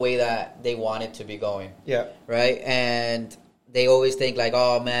way that they want it to be going. Yeah. Right? And they always think like,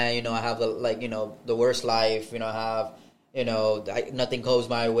 oh man, you know, I have the worst life, you know, I have, you know, nothing goes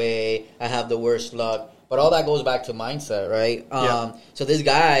my way, I have the worst luck. But all that goes back to mindset, right? So this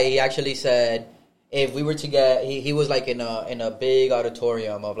guy, he actually said, if we were to get, he was like in a big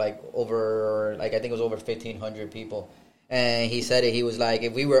auditorium of like over, like I think it was over 1,500 people. And he said it, he was like,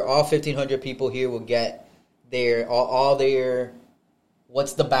 if we were all 1,500 people here would get all their,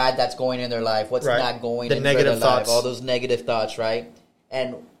 what's the bad that's going in their life, what's not going in their life, all those negative thoughts, right?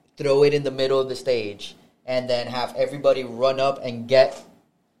 And throw it in the middle of the stage and then have everybody run up and get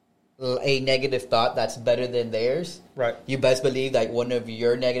a negative thought that's better than theirs. Right. You best believe that one of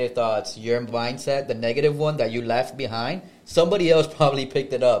your negative thoughts, your mindset, the negative one that you left behind, somebody else probably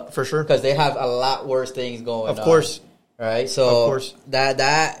picked it up. For sure. Because they have a lot worse things going on. Of course. Right? So of course.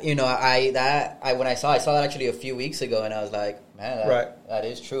 that you know, I when I saw that actually a few weeks ago, and I was like, man, that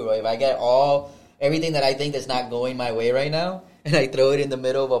is true, right? If I get everything that I think that's not going my way right now, and I throw it in the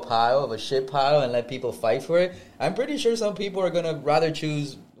middle of a shit pile and let people fight for it, I'm pretty sure some people are gonna rather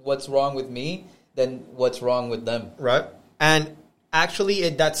choose what's wrong with me than what's wrong with them. Right. And actually,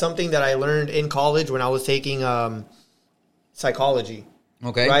 that's something that I learned in college when I was taking psychology.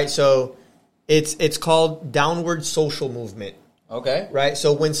 Okay. Right. So it's called downward social movement. Okay. Right.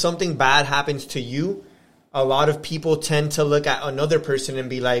 So when something bad happens to you, a lot of people tend to look at another person and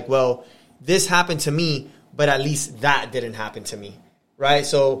be like, well, this happened to me, but at least that didn't happen to me. Right.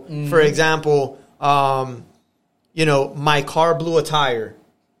 So, for example, you know, my car blew a tire.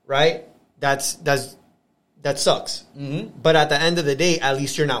 Right? That sucks. Mm-hmm. But at the end of the day, at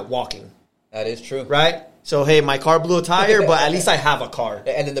least you're not walking. That is true. Right? So, hey, my car blew a tire, but at least I have a car.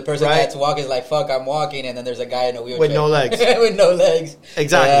 And then the person that's walking is like, fuck, I'm walking. And then there's a guy in a wheelchair. With no legs. With no legs.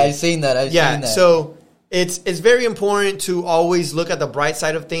 Exactly. Yeah, I've seen that. I've seen that. So it's very important to always look at the bright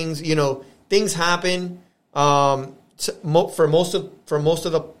side of things. You know, things happen. For most of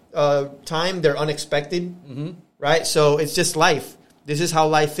the time, they're unexpected. Mm-hmm. Right? So it's just life. This is how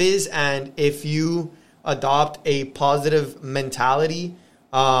life is, and if you adopt a positive mentality,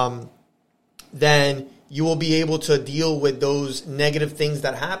 then you will be able to deal with those negative things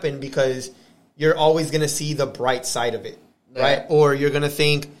that happen because you're always going to see the bright side of it, right? Or you're going to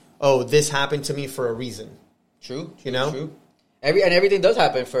think, oh, this happened to me for a reason. True. You know? True. Everything does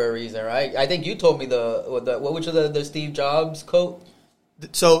happen for a reason, right? I think you told me what was the Steve Jobs quote?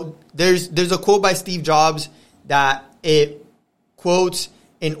 So there's a quote by Steve Jobs that it quotes,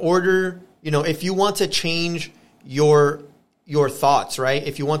 in order, you know, if you want to change your thoughts, right?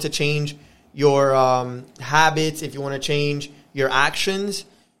 If you want to change your habits, if you want to change your actions,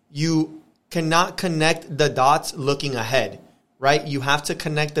 you cannot connect the dots looking ahead, right? You have to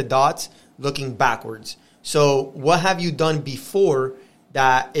connect the dots looking backwards. So what have you done before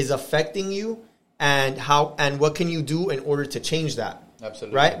that is affecting you, and what can you do in order to change that?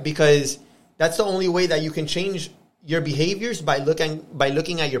 Absolutely. Right? Because that's the only way that you can change your behaviors, by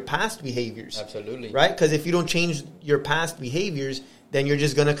looking at your past behaviors. Absolutely. Right? Because if you don't change your past behaviors, then you're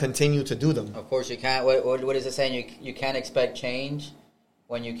just going to continue to do them. Of course, you can't. What is it saying? You can't expect change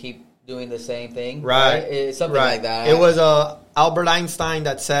when you keep doing the same thing. Right. It's something like that. It was Albert Einstein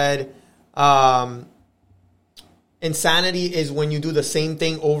that said, insanity is when you do the same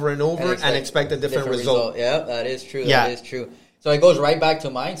thing over and over and expect a different result. Yeah, that is true. Yeah. That is true. So it goes right back to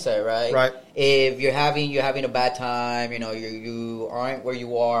mindset, right? Right. If you're having a bad time, you know, you aren't where you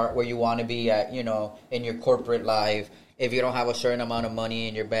want to be at, you know, in your corporate life. If you don't have a certain amount of money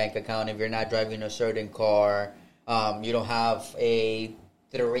in your bank account, if you're not driving a certain car, you don't have a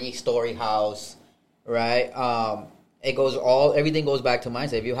 3-story house, right? Everything goes back to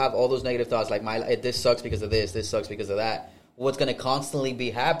mindset. If you have all those negative thoughts, like this sucks because of this sucks because of that, what's going to constantly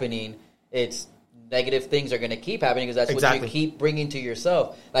be happening? It's negative things are going to keep happening because that's what you keep bringing to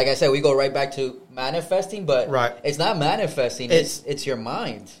yourself. Like I said, we go right back to manifesting, but it's not manifesting. It's your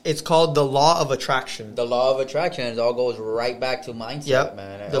mind. It's called the law of attraction. The law of attraction. It all goes right back to mindset,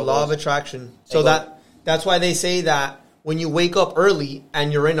 man. The law of attraction. So that's why they say that when you wake up early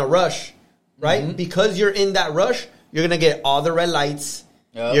and you're in a rush, right? Mm-hmm. Because you're in that rush, you're going to get all the red lights.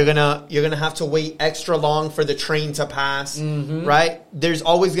 Yep. You're gonna have to wait extra long for the train to pass, right? There's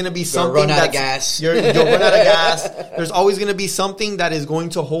always gonna be something you'll run out of gas. You'll run out of gas. There's always gonna be something that is going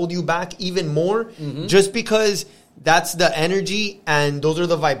to hold you back even more, just because that's the energy and those are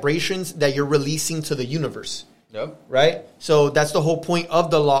the vibrations that you're releasing to the universe. Yep. Right? So that's the whole point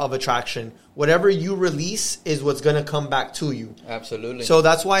of the law of attraction. Whatever you release is what's going to come back to you. Absolutely. So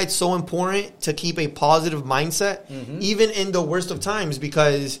that's why it's so important to keep a positive mindset, even in the worst of times,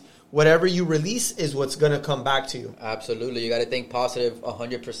 because whatever you release is what's going to come back to you. Absolutely. You got to think positive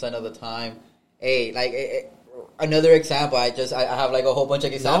 100% of the time. Hey, like another example, I have like a whole bunch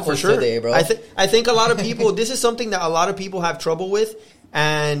of examples today, bro. I think a lot of people, this is something that a lot of people have trouble with,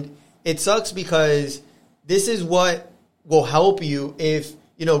 and it sucks because this is what will help you if,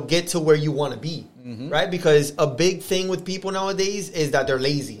 get to where you want to be, right? Because a big thing with people nowadays is that they're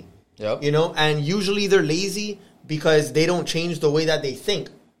lazy, and usually they're lazy because they don't change the way that they think.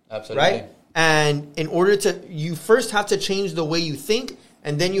 Absolutely. Right? And in order you first have to change the way you think,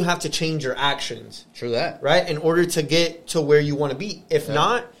 and then you have to change your actions. True that. Right? In order to get to where you want to be. If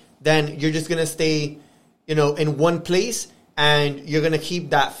not, then you're just going to stay, in one place, and you're going to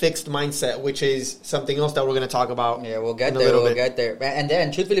keep that fixed mindset, which is something else that we're going to talk about. Yeah, we'll get there. We'll get there. And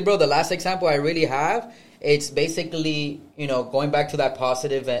then, truthfully, bro, the last example I really have, it's basically, going back to that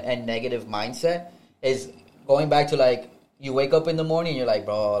positive and negative mindset, is going back to, like, you wake up in the morning and you're like,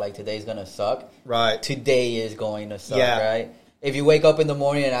 bro, like, today's going to suck. Right. Today is going to suck, right? If you wake up in the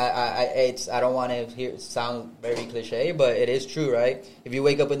morning, and I don't want to sound very cliche, but it is true, right? If you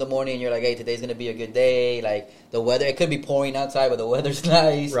wake up in the morning and you're like, hey, today's going to be a good day, like, the weather, it could be pouring outside, but the weather's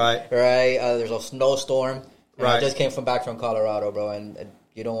nice. Right. Right? There's a snowstorm. Right. I just came back from Colorado, bro, and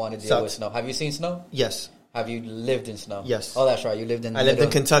you don't want to deal with snow. Have you seen snow? Yes. Have you lived in snow? Yes. Oh, that's right. You lived in I lived in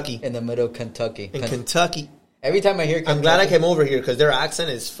Kentucky. In the middle of Kentucky. In Kentucky. Every time I hear Kentucky, I'm glad I came over here because their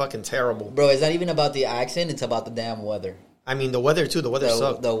accent is fucking terrible. Bro, it's not even about the accent. It's about the damn weather. I mean, the weather, too. The weather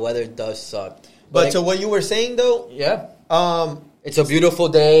sucks. The weather does suck. But like, to what you were saying, though... Yeah. It's a beautiful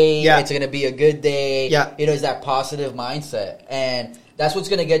day. Yeah. It's going to be a good day. Yeah. It's that positive mindset. And that's what's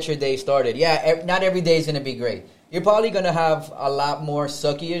going to get your day started. Yeah, not every day is going to be great. You're probably going to have a lot more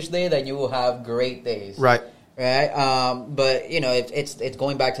sucky-ish day than you will have great days. Right. Right? But, it's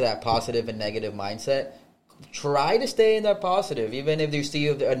going back to that positive and negative mindset. Try to stay in that positive. Even if you see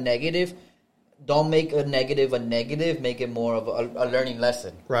a negative, don't make a negative, make it more of a learning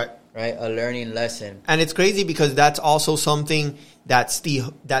lesson. Right. Right? A learning lesson. And it's crazy because that's also something that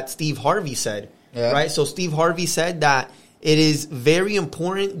Steve Harvey said. Yeah. Right? So Steve Harvey said that it is very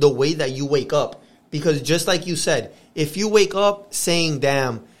important the way that you wake up. Because just like you said, if you wake up saying,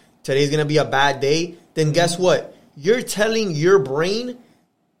 damn, today's going to be a bad day, then guess what? You're telling your brain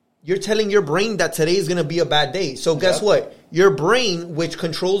that today is going to be a bad day. So guess what? Your brain, which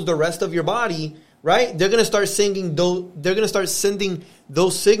controls the rest of your body, right? They're going to start sending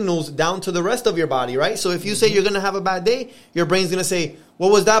those signals down to the rest of your body, right? So if you say you're going to have a bad day, your brain's going to say,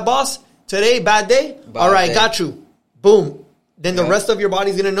 what was that, boss? Today, bad day? All right, got you. Boom. Then the rest of your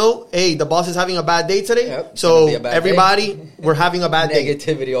body's going to know, hey, the boss is having a bad day today. Yep, so everybody, we're having a bad day.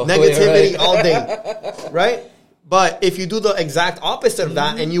 Negativity all day, right? But if you do the exact opposite of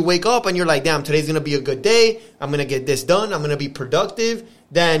that and you wake up and you're like, damn, today's going to be a good day. I'm going to get this done. I'm going to be productive.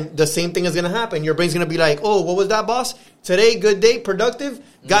 Then the same thing is going to happen. Your brain's going to be like, oh, what was that, boss? Today, good day, productive.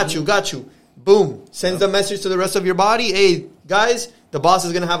 Got you. Boom. Sends the message to the rest of your body. Hey, guys, the boss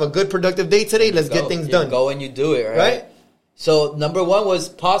is going to have a good, productive day today. Let's get things done. Go and you do it, right? So number one was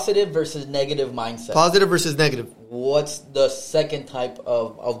positive versus negative mindset. Positive versus negative. What's the second type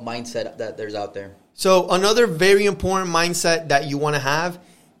of mindset that there's out there? So another very important mindset that you want to have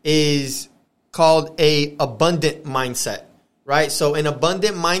is called a abundant mindset, right? So an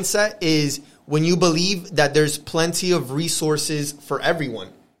abundant mindset is when you believe that there's plenty of resources for everyone,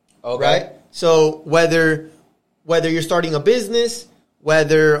 right? So whether you're starting a business,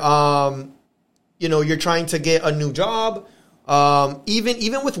 whether you're trying to get a new job,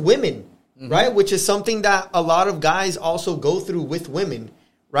 even with women, right? Which is something that a lot of guys also go through with women,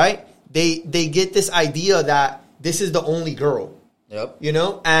 right? They get this idea that this is the only girl,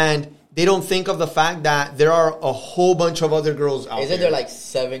 and they don't think of the fact that there are a whole bunch of other girls out there. Isn't there like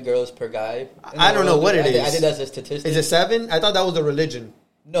 7 girls per guy? I don't know what it is. I think that's a statistic. Is it 7? I thought that was a religion.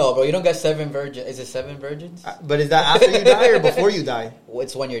 No, bro, you don't get 7 virgins. Is it 7 virgins? But is that after you die or before you die?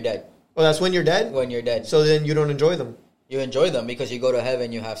 It's when you're dead. Oh, that's when you're dead? When you're dead. So then you don't enjoy them. You enjoy them because you go to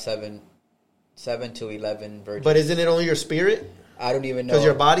heaven, you have 7 to 11 virgins. But isn't it only your spirit? I don't even know. Because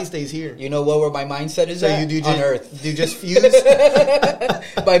your body stays here. You know where my mindset is at? On Earth. Do you just fuse?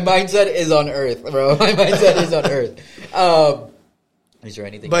 My mindset is on Earth, bro. My mindset is on Earth. Is there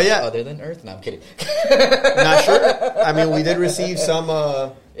anything other than Earth? No, I'm kidding. Not sure. I mean, we did receive some,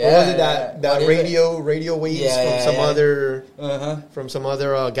 what was it, that radio waves from some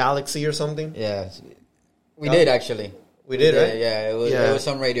other galaxy or something? Yeah. We did, actually. We did, right? Yeah, it was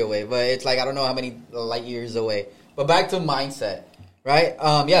some radio wave. But it's like, I don't know how many light years away. But back to mindset, right?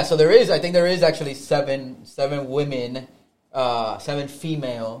 So there is actually 7 women, 7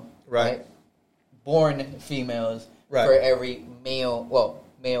 female, right? Born females for every male. Well,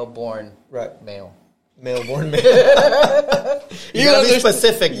 male-born Right. male. Male-born male. you gotta be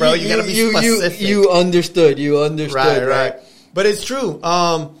specific, bro. You gotta be specific. You understood. Right. But it's true.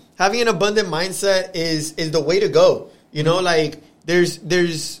 Having an abundant mindset is the way to go. You know, like there's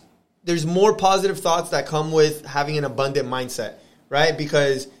more positive thoughts that come with having an abundant mindset, right?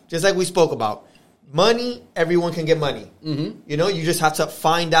 Because just like we spoke about, money, everyone can get money. Mm-hmm. You know, you just have to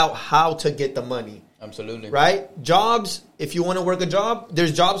find out how to get the money. Absolutely. Right? Jobs, if you want to work a job,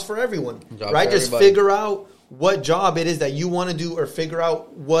 there's jobs for everyone. Right? For just everybody. figure out what job it is that you want to do, or figure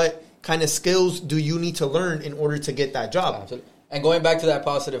out what kind of skills do you need to learn in order to get that job. Absolutely. And going back to that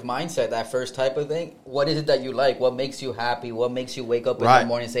positive mindset, that first type of thing, what is it that you like? What makes you happy? What makes you wake up in the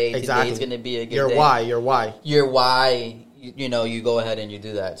morning and say, hey, exactly. today's going to be a good day? Your why. Your why, you know, you go ahead and you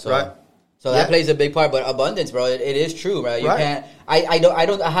do that. So, right. So that plays a big part. But abundance, bro, it is true, right? You can't. I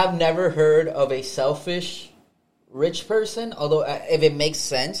have never heard of a selfish rich person, although if it makes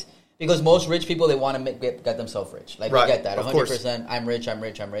sense, because most rich people, they want to get themselves rich. Like, we get that 100%. I'm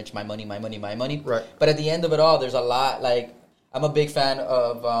rich. My money. Right. But at the end of it all, there's a lot. Like, I'm a big fan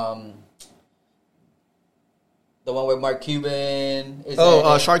of the one where Mark Cuban is.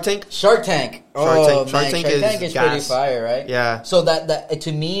 Shark Tank. Shark Tank. Shark Tank is pretty fire, right? Yeah. So that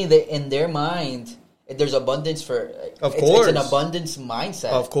to me, in their mind, there's abundance for. Of course, it's an abundance mindset.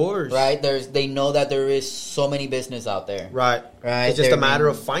 Of course, right? They know that there is so many business out there. Right. It's just a matter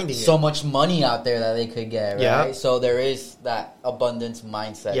of finding so much money out there that they could get. Right. Yeah. So there is that abundance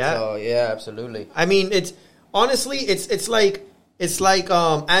mindset. Yeah. So yeah, absolutely. I mean, it's honestly, it's like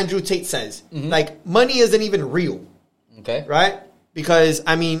Andrew Tate says, like, money isn't even real. Okay. Right? Because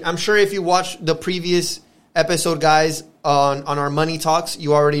I mean, I'm sure if you watch the previous episode, guys, on our money talks,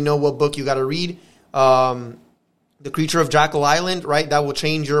 you already know what book you got to read. The Creature of Jekyll Island, right? That will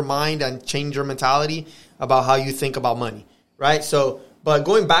change your mind and change your mentality about how you think about money, right? So, but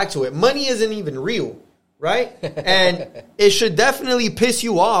going back to it, money isn't even real, right? And it should definitely piss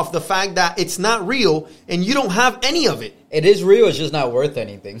you off, the fact that it's not real and you don't have any of it. It is real, it's just not worth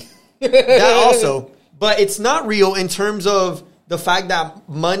anything. That also. But it's not real in terms of the fact that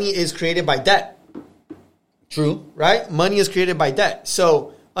money is created by debt. True. Right? Money is created by debt.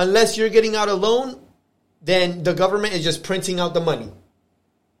 So, unless you're getting out a loan, then the government is just printing out the money.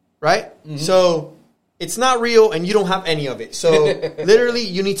 Right? Mm-hmm. So, it's not real and you don't have any of it. So, literally,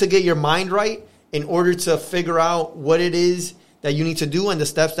 you need to get your mind right in order to figure out what it is that you need to do and the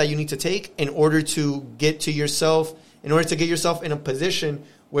steps that you need to take in order to get yourself in a position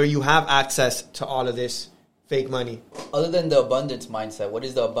where you have access to all of this fake money. Other than the abundance mindset, what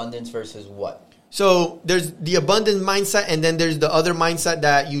is the abundance versus what? So there's the abundance mindset, and then there's the other mindset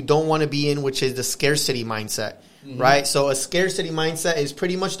that you don't want to be in, which is the scarcity mindset, right? So a scarcity mindset is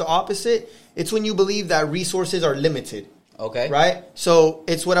pretty much the opposite. It's when you believe that resources are limited. Okay. Right? So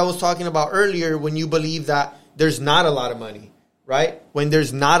it's what I was talking about earlier, when you believe that there's not a lot of money, right? When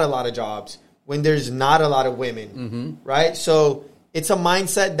there's not a lot of jobs, when there's not a lot of women, right? So it's a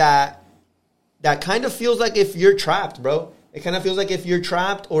mindset that kind of feels like if you're trapped, bro. It kind of feels like if you're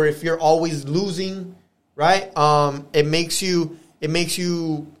trapped or if you're always losing, right? It makes you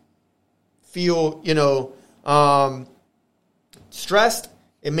feel, stressed.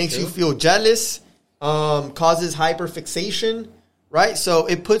 It makes you feel jealous. Causes hyperfixation, right? So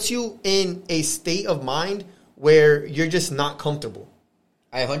it puts you in a state of mind where you're just not comfortable.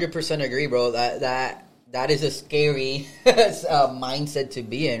 I 100% agree, bro. That is a scary mindset to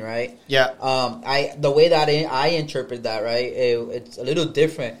be in, right? Yeah. The way that I interpret that, right, it's a little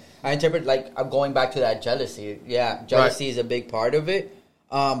different. I interpret, like, I'm going back to that jealousy. Yeah, jealousy is a big part of it.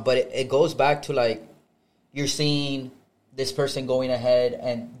 But it goes back to, like, you're seeing this person going ahead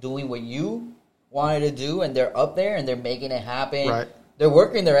and doing what you wanted to do, and they're up there and they're making it happen. Right. They're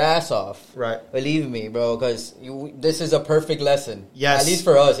working their ass off. Right. Believe me, bro, because this is a perfect lesson. Yes. At least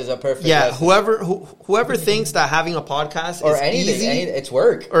for us, it's a perfect lesson. Whoever thinks that having a podcast or is anything, easy, it's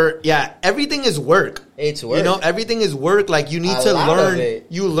work. Or, everything is work. It's work. Everything is work. Like, you need to learn.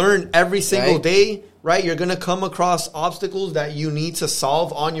 You learn every single day, right? You're going to come across obstacles that you need to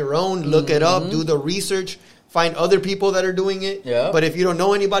solve on your own. Look it up. Do the research. Find other people that are doing it. Yeah. But if you don't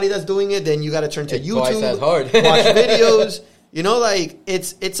know anybody that's doing it, then you got to turn to YouTube. Twice as hard. Watch videos.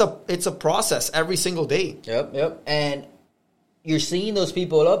 It's a process every single day. Yep. And you're seeing those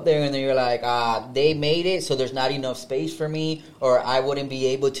people up there, and then you're like, they made it, so there's not enough space for me, or I wouldn't be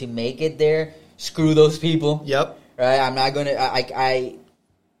able to make it there. Screw those people. Yep. Right? I'm not going to...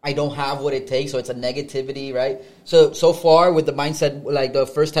 I don't have what it takes, so it's a negativity, right? So far with the mindset, like the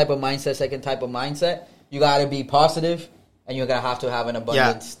first type of mindset, second type of mindset, you got to be positive, and you're gonna have to have an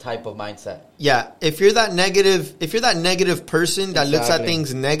abundance type of mindset. Yeah, if you're that negative person that looks at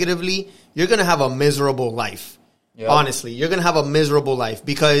things negatively, you're gonna have a miserable life. Yep. Honestly, you're gonna have a miserable life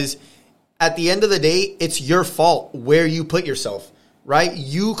because at the end of the day, it's your fault where you put yourself. Right?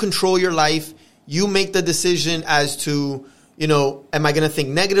 You control your life. You make the decision as to, you know, am I going to think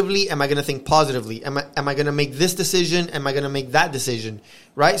negatively? Am I going to think positively? Am I going to make this decision? Am I going to make that decision?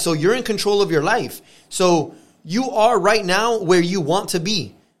 Right? So you're in control of your life. So you are right now where you want to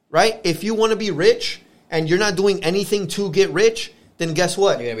be. Right? If you want to be rich and you're not doing anything to get rich, then guess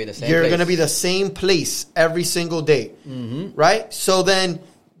what? You're going to be the same place every single day. Mm-hmm. Right? So then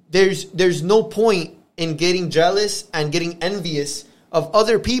there's no point in getting jealous and getting envious of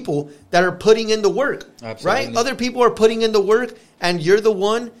other people that are putting in the work. Absolutely. Right? Other people are putting in the work and you're the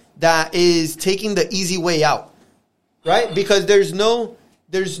one that is taking the easy way out. Right? Because there's no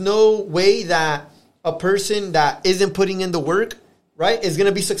way that a person that isn't putting in the work, right, is going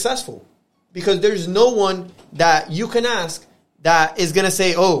to be successful. Because there's no one that you can ask that is going to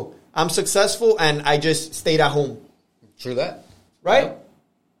say, "Oh, I'm successful and I just stayed at home." True that. Right? Yep.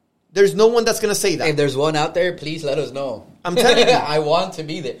 There's no one that's going to say that. If there's one out there, please let us know. I'm telling you. I want to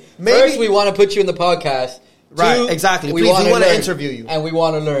be there. First, we want to put you in the podcast. Right, exactly. Please, we want to interview you. And we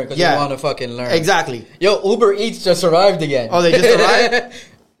want to learn because we want to fucking learn. Exactly. Yo, Uber Eats just arrived again. Oh, they just arrived?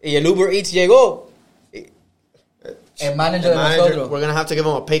 Y el Uber Eats llegó. El manager de nosotros. We're going to have to give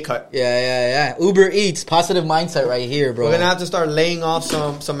him a pay cut. Yeah. Uber Eats, positive mindset right here, bro. We're going to have to start laying off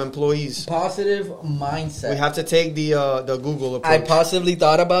some employees. Positive mindset. We have to take the Google approach. I possibly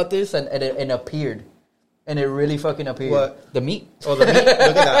thought about this and it appeared. And it really fucking appeared. What? The meat. Oh, the meat. Look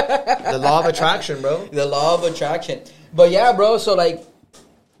at that. The law of attraction, bro. The law of attraction. But yeah, bro, so like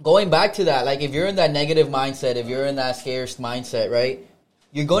going back to that, like if you're in that negative mindset, if you're in that scarce mindset, right?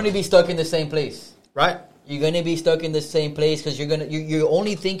 You're going to be stuck in the same place. Right. You're going to be stuck in the same place because you're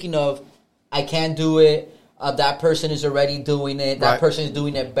only thinking of, I can't do it. That person is already doing it. That person is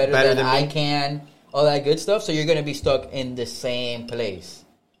doing it better than I can. All that good stuff. So you're going to be stuck in the same place.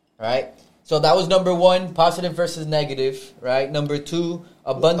 Right? So that was number one, positive versus negative. Right? Number two,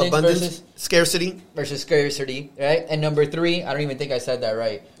 abundance versus scarcity. Right? And number three, I don't even think I said that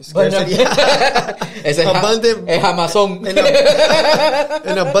right. Scarcity. Abundant.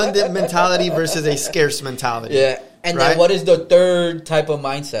 An abundant mentality versus a scarce mentality. Yeah. And then what is the third type of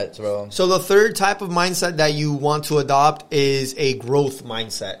mindset, bro? So the third type of mindset that you want to adopt is a growth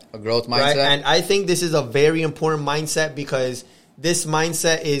mindset. A growth mindset. Right? And I think this is a very important mindset because this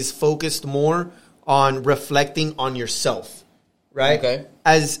mindset is focused more on reflecting on yourself. Right? Okay.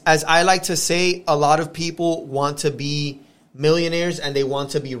 As I like to say, a lot of people want to be millionaires and they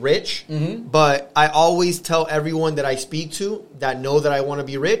want to be rich. Mm-hmm. But I always tell everyone that I speak to that know that I want to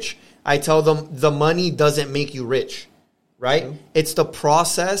be rich, I tell them the money doesn't make you rich, right? Mm-hmm. It's the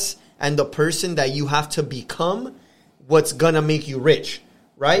process and the person that you have to become what's going to make you rich,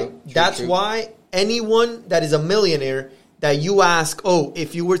 right? True, That's why anyone that is a millionaire that you ask, oh,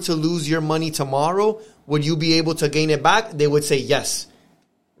 if you were to lose your money tomorrow, would you be able to gain it back? They would say yes,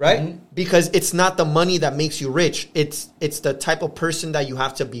 right? Mm-hmm. Because it's not the money that makes you rich. It's the type of person that you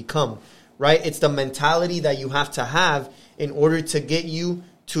have to become, right? It's the mentality that you have to have in order to get you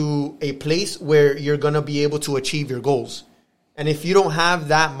to a place where you're going to be able to achieve your goals. And if you don't have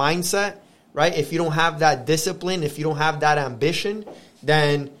that mindset, right? If you don't have that discipline, if you don't have that ambition,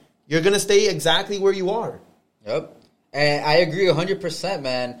 then you're going to stay exactly where you are. Yep. And I agree 100%,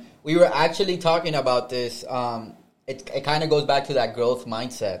 man. We were actually talking about this. It kind of goes back to that growth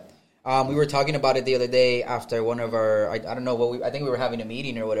mindset. We were talking about it the other day after one of our, I don't know, I think we were having a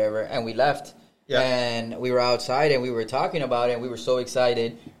meeting or whatever, and we left. Yeah. And we were outside and we were talking about it and we were so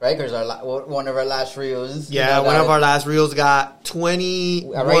excited, right? Because one of our last reels. Yeah, one of our last reels got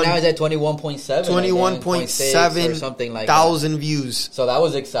 20. Right now it's at 21.7. 21.7 or something like thousand views. So that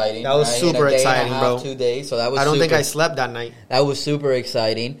was exciting. That was super exciting, bro. 2 days. So that was I don't think I slept that night. That was super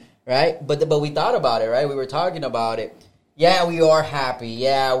exciting, right? But we thought about it, right? We were talking about it. Yeah, we are happy.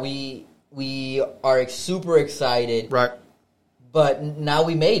 Yeah, we are super excited. Right. But now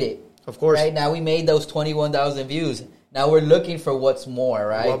we made it. Of course. Right now we made those 21,000 views. Now we're looking for what's more,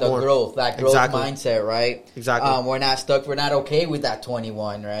 right? Growth, that growth mindset, right? Exactly. We're not stuck. We're not okay with that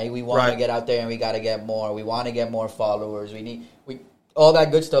 21, right? We want to get out there and we got to get more. We want to get more followers. We all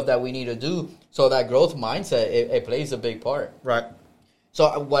that good stuff that we need to do. So that growth mindset, it plays a big part. Right.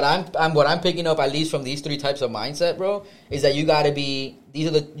 So what I'm picking up, at least from these three types of mindset, bro, is that you got to be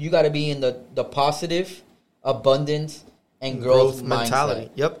in the positive, abundance, and growth mentality.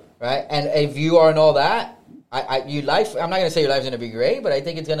 Mindset. Yep. Right? And if you are in all that, your life. I'm not gonna say your life's gonna be great, but I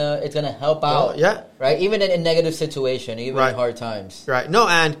think it's gonna help out. Yeah. Right. Even in negative situation, even in hard times. Right. No,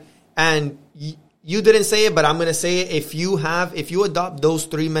 and you didn't say it, but I'm gonna say it. If you adopt those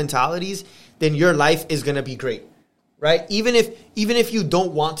three mentalities, then your life is gonna be great. Right. Even if you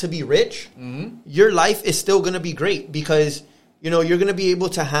don't want to be rich, your life is still gonna be great because you're gonna be able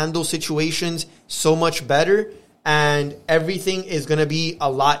to handle situations so much better, and everything is gonna be a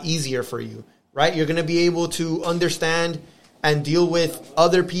lot easier for you. Right? You're going to be able to understand and deal with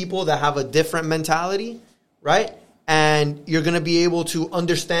other people that have a different mentality, right? And you're going to be able to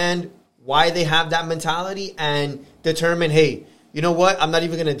understand why they have that mentality and determine, hey, you know what? I'm not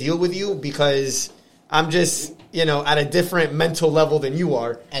even going to deal with you because I'm just, at a different mental level than you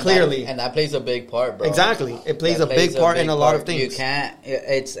are, and clearly. And that plays a big part, bro. Exactly. It plays a big part in a lot of things. You can't,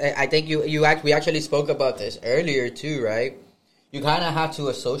 I think we actually spoke about this earlier too, right? You kind of have to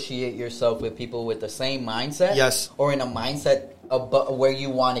associate yourself with people with the same mindset. Yes. Or in a mindset where you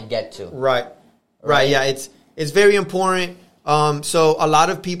want to get to. Right. Yeah. It's very important. So a lot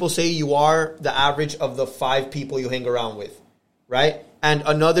of people say you are the average of the 5 people you hang around with. Right. And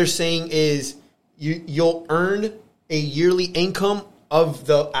another saying is you'll earn a yearly income of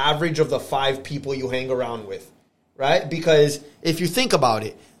the average of the 5 people you hang around with. Right. Because if you think about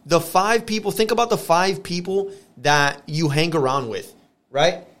it, think about the 5 people that you hang around with,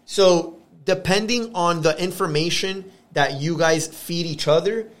 right? So depending on the information that you guys feed each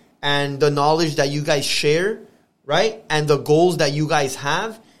other and the knowledge that you guys share, right? And the goals that you guys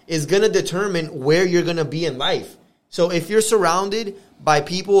have is going to determine where you're going to be in life. So if you're surrounded by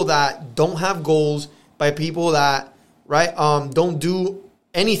people that don't have goals, by people that, right, don't do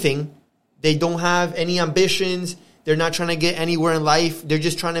anything, they don't have any ambitions, they're not trying to get anywhere in life. They're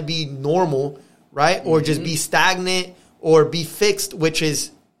just trying to be normal, right? Or just be stagnant or be fixed, which is,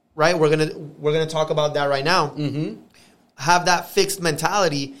 right? We're gonna talk about that right now. Have that fixed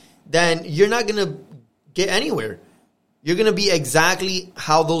mentality, then you're not gonna get anywhere. You're gonna be exactly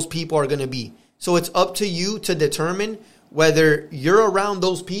how those people are gonna be. So it's up to you to determine whether you're around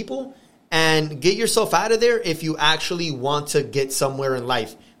those people and get yourself out of there if you actually want to get somewhere in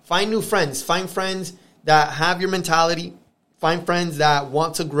life. Find new friends. Find friends that have your mentality, find friends that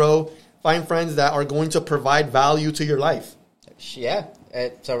want to grow, find friends that are going to provide value to your life. Yeah.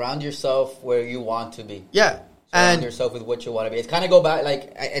 Surround yourself where you want to be. Yeah. Surround yourself with what you want to be. It's kind of go back,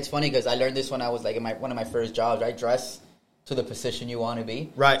 like, it's funny because I learned this when I was like in one of my first jobs, right? Dress to the position you want to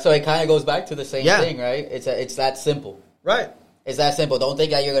be. Right. So it kind of goes back to the same thing, right? It's that simple. Right. It's that simple. Don't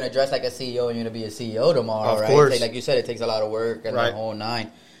think that you're going to dress like a CEO and you're going to be a CEO tomorrow, right? Of course. Like you said, it takes a lot of work and the whole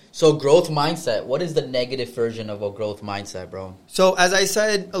 9. So growth mindset, what is the negative version of a growth mindset, bro? So as I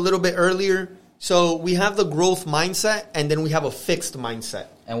said a little bit earlier, so we have the growth mindset and then we have a fixed mindset.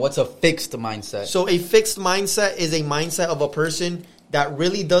 And what's a fixed mindset? So a fixed mindset is a mindset of a person that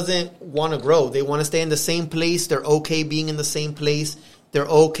really doesn't want to grow. They want to stay in the same place. They're okay being in the same place. They're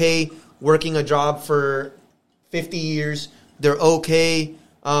okay working a job for 50 years. They're okay,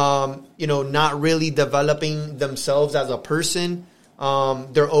 not really developing themselves as a person.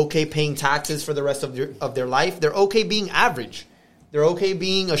 They're okay paying taxes for the rest of their life. They're okay being average. They're okay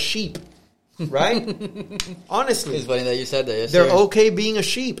being a sheep, right? Honestly. It's funny that you said that. Yes, they're sir. okay being a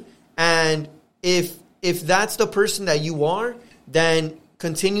sheep. And if that's the person that you are, then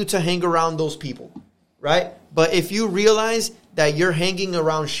continue to hang around those people, right? But if you realize that you're hanging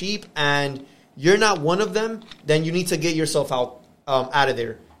around sheep and you're not one of them, then you need to get yourself out of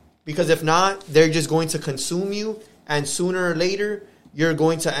there. Because if not, they're just going to consume you. And sooner or later, you're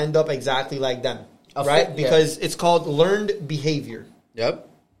going to end up exactly like them, right? Because it's called learned behavior. Yep.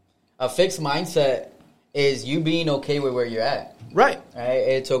 A fixed mindset is you being okay with where you're at. Right.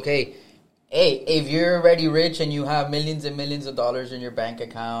 It's okay. Hey, if you're already rich and you have millions and millions of dollars in your bank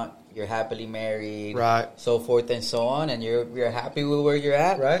account, you're happily married, right, so forth and so on, and you're happy with where you're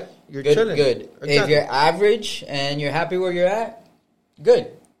at, right? You're good, chilling. Good. Exactly. If you're average and you're happy where you're at, good.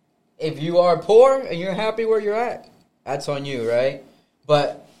 If you are poor and you're happy where you're at, that's on you, right?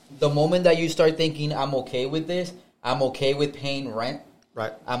 But the moment that you start thinking, I'm okay with this, I'm okay with paying rent,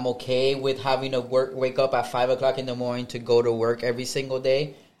 right? I'm okay with having to wake up at 5 o'clock in the morning to go to work every single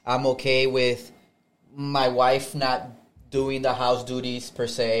day. I'm okay with my wife not doing the house duties per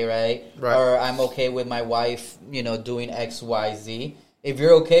se, right? Or I'm okay with my wife, doing X, Y, Z. If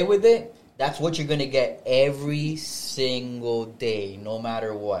you're okay with it, that's what you're going to get every single day, no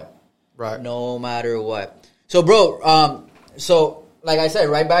matter what. Right. No matter what. So, bro, so like I said,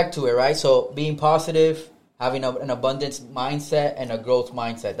 right back to it, right? So being positive, having an abundance mindset and a growth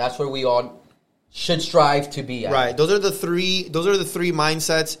mindset. That's where we all should strive to be at. Right. Those are the three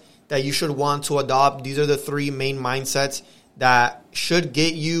mindsets that you should want to adopt. These are the 3 main mindsets that should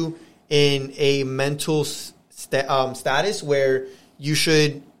get you in a mental status where you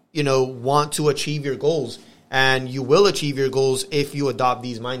should, want to achieve your goals. And you will achieve your goals if you adopt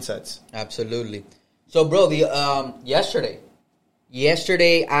these mindsets. Absolutely. So, bro, yesterday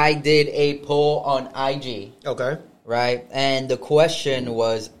I did a poll on IG. Okay. Right? And the question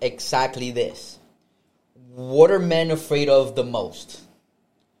was exactly this. What are men afraid of the most?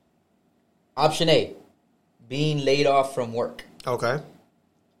 Option A, being laid off from work. Okay.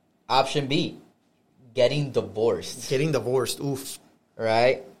 Option B, getting divorced. Getting divorced. Oof.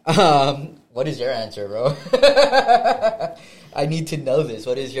 Right? What is your answer, bro? I need to know this.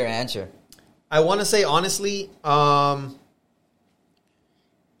 What is your answer? I want to say, honestly, I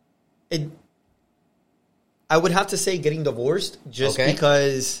would have to say getting divorced just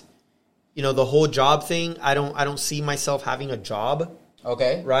because, the whole job thing, I don't see myself having a job.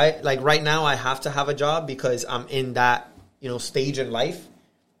 Okay. Right? Like right now I have to have a job because I'm in that, stage in life.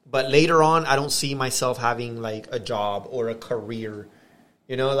 But later on, I don't see myself having like a job or a career,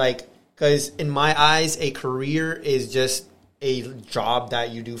 because in my eyes, a career is just a job that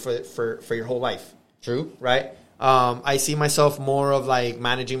you do for your whole life. True. Right? I see myself more of like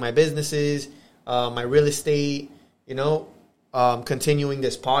managing my businesses, my real estate, continuing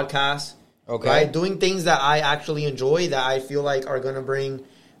this podcast. Okay. Right? Doing things that I actually enjoy, that I feel like are going to bring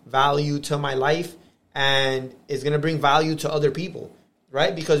value to my life and is going to bring value to other people.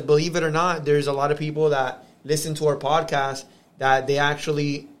 Right? Because believe it or not, there's a lot of people that listen to our podcast that they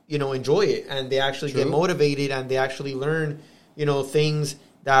actually, enjoy it and they actually get motivated and they actually learn, things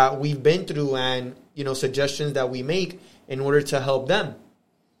that we've been through and, suggestions that we make in order to help them.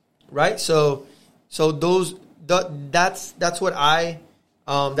 Right? So that's what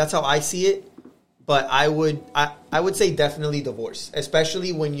that's how I see it. But I would say definitely divorce,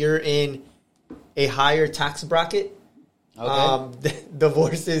 especially when you're in a higher tax bracket. Okay.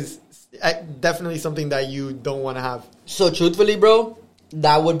 Divorce is definitely something that you don't want to have. So truthfully, bro,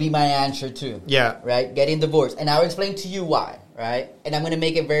 that would be my answer too. Yeah. Right? Getting divorced. And I'll explain to you why, right? And I'm going to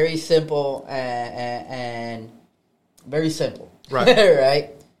make it very simple and very simple. Right.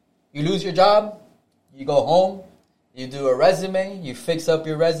 Right? You lose your job, you go home, you do a resume, you fix up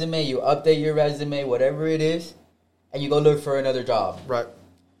your resume, you update your resume, whatever it is, and you go look for another job. Right.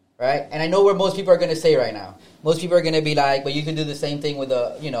 Right? And I know what most people are going to say right now. Most people are going to be like, but you can do the same thing with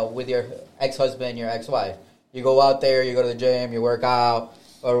with your ex-husband, your ex-wife. You go out there, you go to the gym, you work out,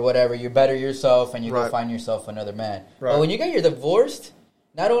 or whatever. You better yourself, and you go find yourself another man. Right. But when you get your divorced,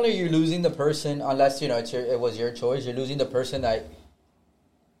 not only are you losing the person, unless it was your choice, you're losing the person that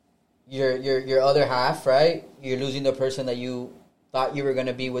your other half, right? You're losing the person that you thought you were going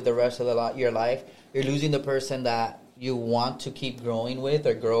to be with the rest of your life. You're losing the person that you want to keep growing with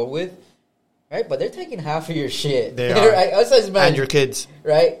or grow with. Right, but they're taking half of your shit. They are. Right? Us as men, and your kids.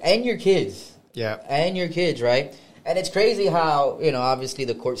 Right? And your kids. Yeah. And your kids, right? And it's crazy how, obviously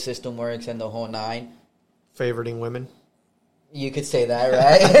the court system works and the whole nine. Favoriting women. You could say that,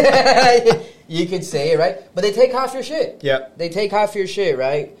 right? You could say it, right? But they take half your shit. Yeah. They take half your shit,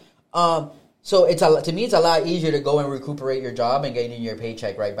 right? So to me, it's a lot easier to go and recuperate your job and getting your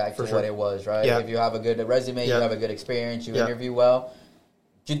paycheck right back to what it was, right? Yeah. If you have a good resume, you have a good experience, you interview well.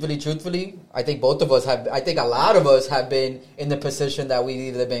 Truthfully, I think both of us I think a lot of us have been in the position that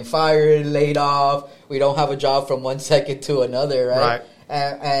we've either been fired, laid off, we don't have a job from one second to another, right?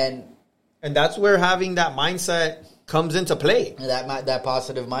 And that's where having that mindset comes into play. That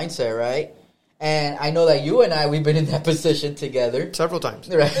positive mindset, right? And I know that you and we've been in that position together. Several times.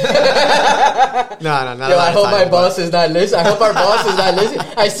 Right. No, I hope my boss is not listening. I hope our boss is not listening.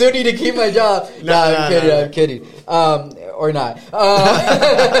 I still need to keep my job. I'm kidding. Or not.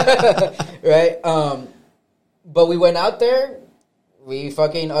 Right? But we went out there. We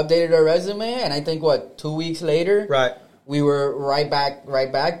fucking updated our resume. And I think, 2 weeks later? Right. We were right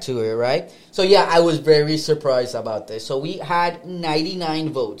back to it, right? So, yeah, I was very surprised about this. So, we had 99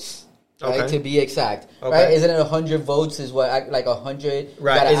 votes. Right, to be exact. Okay. Right? Isn't it 100 votes is what, like 100?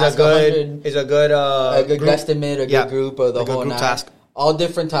 Right, is a good guesstimate, a good group of the whole nine. Task. All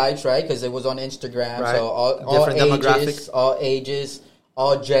different types, right? Because it was on Instagram. Right. So all ages,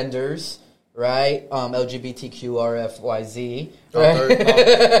 all genders, right? LGBTQRFYZ.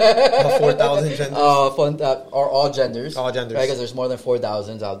 Right? 4,000 genders. Or all genders. All genders. Right? Because there's more than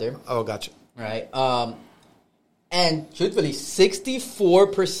 4,000 out there. Oh, gotcha. Right. And truthfully,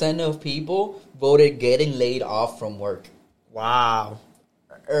 64% of people voted getting laid off from work. Wow.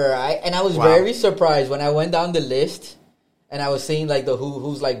 Right? And I was very surprised when I went down the list and I was seeing like the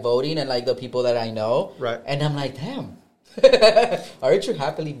who's like voting and like the people that I know. Right. And I'm like, damn, Aren't you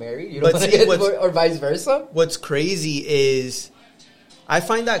happily married? You don't But want to see, get what's- divorced, or vice versa? What's crazy is, I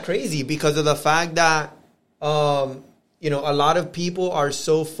find that crazy because of the fact that, you know, a lot of people are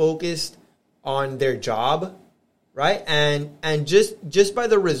so focused on their job, right? And just by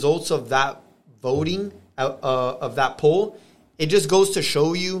the results of that voting, of that poll, it just goes to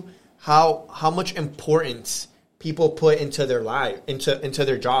show you how much importance people put into their life, into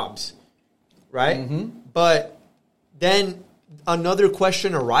their jobs, right? Mm-hmm. But then another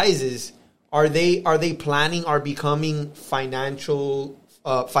question arises: Are they planning on becoming financially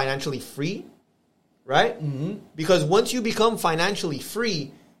free, right? Mm-hmm. Because once you become financially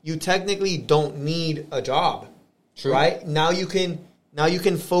free, you technically don't need a job, True. right? Now you can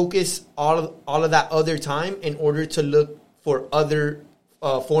focus all of that other time in order to look for other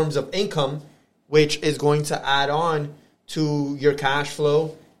forms of income, which is going to add on to your cash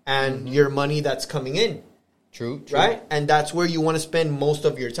flow and your money that's coming in. True. Right? And that's where you want to spend most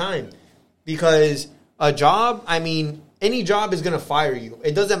of your time. Because a job, I mean, any job is going to fire you.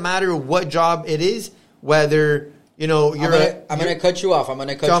 It doesn't matter what job it is, whether, you know, I'm going to cut you off. I'm going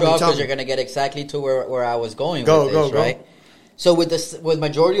to cut you off because you're going to get exactly to where I was going with this, right? So with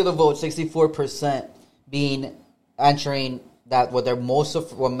majority of the vote, 64% being answering that what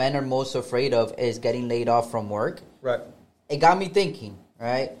men are most afraid of is getting laid off from work. Right. It got me thinking,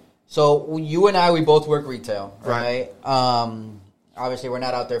 right? So you and I, we both work retail, right? Obviously, we're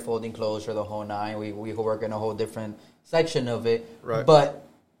not out there folding clothes for the whole nine. We work in a whole different section of it. Right. But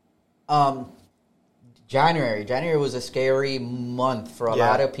January was a scary month for a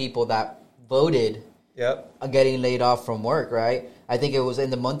lot of people that voted on getting laid off from work, right? I think it was in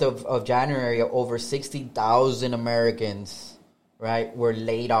the month of January, over 60,000 Americans, right, were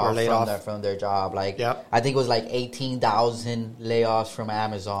laid off from their job. Like, I think it was like 18,000 layoffs from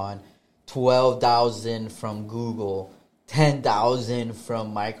Amazon, 12,000 from Google, 10,000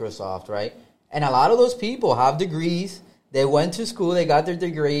 from Microsoft, right? And a lot of those people have degrees. They went to school, they got their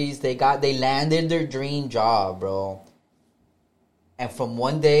degrees, they landed their dream job, bro. And from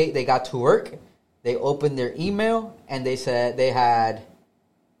one day they got to work, they opened their email and they said they had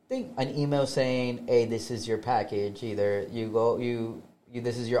an email saying, "Hey, this is your package. Either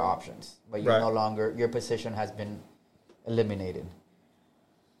this is your options, but you're no longer, your position has been eliminated."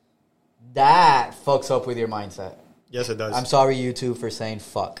 That fucks up with your mindset. Yes, it does. I'm sorry, YouTube, for saying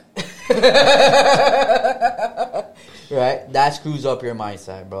fuck. Right? That screws up your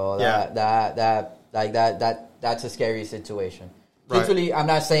mindset, bro. That's a scary situation. Right. Truthfully, I'm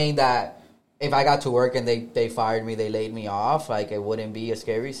not saying that if I got to work and they fired me, they laid me off, like, it wouldn't be a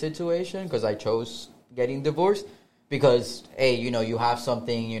scary situation because I chose getting divorced. Because, hey, you know, you have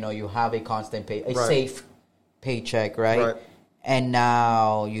something, you know, you have a constant safe paycheck, right? And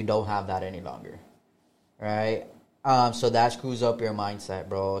now you don't have that any longer, right? So that screws up your mindset,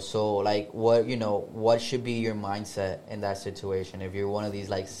 bro. So, like, what should be your mindset in that situation if you're one of these,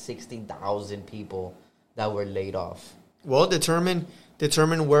 like, 60,000 people that were laid off? Well, determine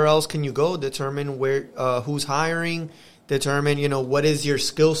where else can you go. Determine where who's hiring. Determine, you know, what is your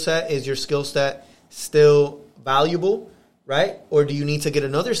skill set. Is your skill set still valuable, right? Or do you need to get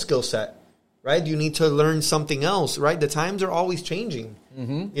another skill set, right? Do you need to learn something else, right? The times are always changing,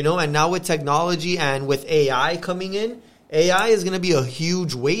 you know. And now with technology and with AI coming in, AI is going to be a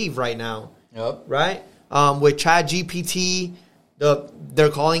huge wave right now, right? With ChatGPT, they're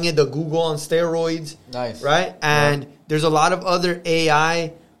calling it the Google on steroids, nice, right? And there's a lot of other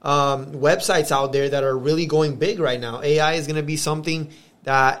AI websites out there that are really going big right now. AI is going to be something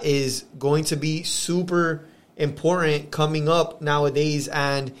that is going to be super important coming up nowadays.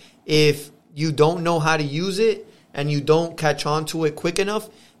 And if you don't know how to use it and you don't catch on to it quick enough,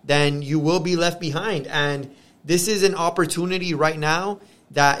 then you will be left behind. And this is an opportunity right now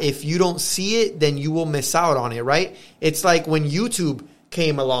that if you don't see it, then you will miss out on it, right? It's like when YouTube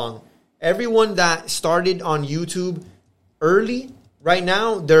came along. Everyone that started on YouTube early, right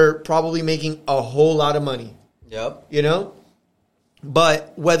now, they're probably making a whole lot of money. You know?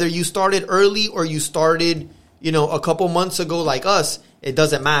 But whether you started early or you started, you know, a couple months ago like us, it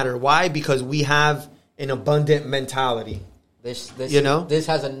doesn't matter. Why? Because we have an abundant mentality. This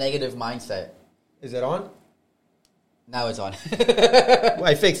has a negative mindset. Is it on? Now it's on.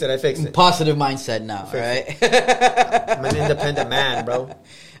 I fixed it. Positive mindset now, right? I'm an independent man, bro.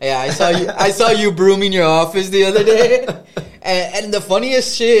 Yeah, I saw you brooming your office the other day. And the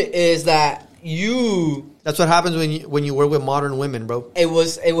funniest shit is that that's what happens when you work with modern women, bro. It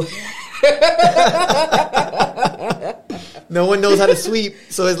was No one knows how to sweep,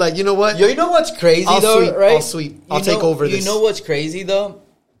 so it's like, you know what? You know what's crazy right? I'll sweep. I'll take over this. You know what's crazy though?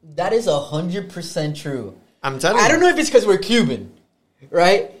 That is 100% true. I'm telling you. I don't know if it's because we're Cuban,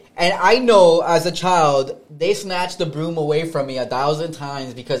 right? And I know as a child, they snatched the broom away from me 1,000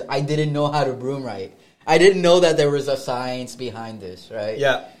 times because I didn't know how to broom right. I didn't know that there was a science behind this, right?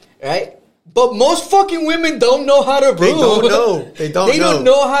 Yeah. Right? But most fucking women don't know how to broom. They don't know. They don't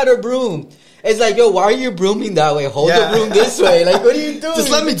know how to broom. It's like, yo, why are you brooming that way? Hold the broom this way. Like, what are you doing? Just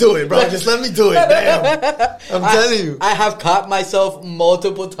let me do it, bro. Just let me do it. Damn. I'm telling you. I have caught myself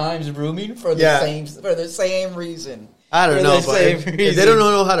multiple times brooming for the same reason. I don't know, but if they don't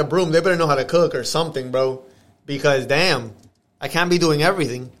know how to broom, they better know how to cook or something, bro. Because, damn, I can't be doing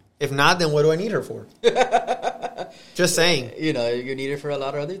everything. If not, then what do I need her for? Just saying. You know, you need her for a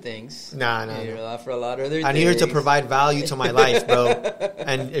lot of other things. Nah. You need her for a lot of other things. I need her to provide value to my life, bro.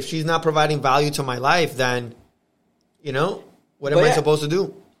 And if she's not providing value to my life, then, you know, what am I supposed to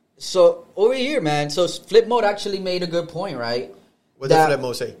do? So, over here, man, so Flip Mode actually made a good point, right? What did Flip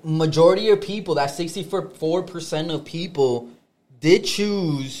Mode say? Majority of people, that 64% of people did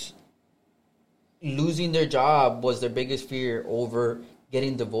choose losing their job was their biggest fear over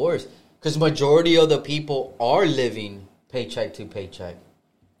getting divorced. Because majority of the people are living paycheck to paycheck.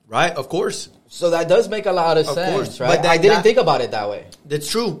 Right, of course. So that does make a lot of sense, course. right? But I didn't think about it that way. That's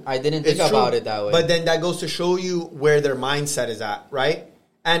true. I didn't think about it that way. But then that goes to show you where their mindset is at, right?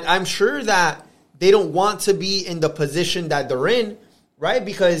 And I'm sure that they don't want to be in the position that they're in, right?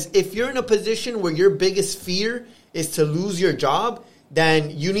 Because if you're in a position where your biggest fear is to lose your job, then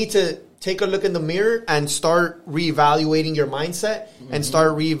you need to take a look in the mirror and start reevaluating your mindset and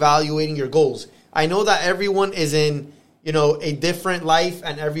start reevaluating your goals. I know that everyone is in, you know, a different life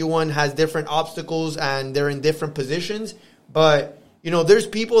and everyone has different obstacles and they're in different positions. But, you know, there's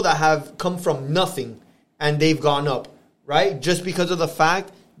people that have come from nothing and they've gone up, right? Just because of the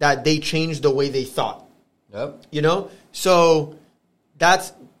fact that they changed the way they thought. Yep. You know? So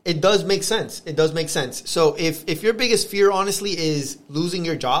it does make sense. It does make sense. So if your biggest fear, honestly, is losing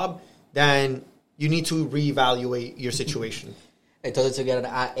your job, then you need to reevaluate your situation. I told us to get an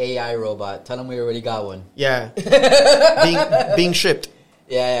AI robot. Tell them we already got one. Yeah. being shipped.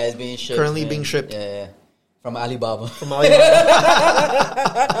 Yeah, it's being shipped. Currently being shipped. Yeah. From Alibaba.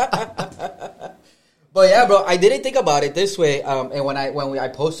 But yeah, bro, I didn't think about it this way. And when I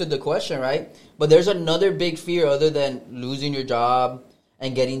posted the question, right? But there's another big fear other than losing your job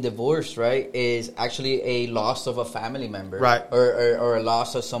and getting divorced, right, is actually a loss of a family member. Right. Or a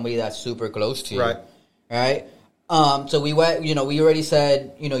loss of somebody that's super close to you. Right. Right? So we went, you know, we already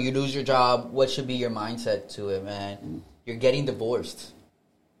said, you know, you lose your job. What should be your mindset to it, man? You're getting divorced.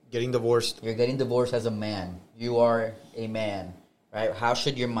 Getting divorced. You're getting divorced as a man. You are a man, right? How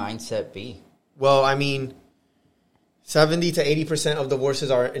should your mindset be? Well, I mean, 70 to 80% of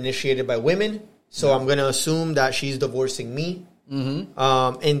divorces are initiated by women. So I'm going to assume that she's divorcing me.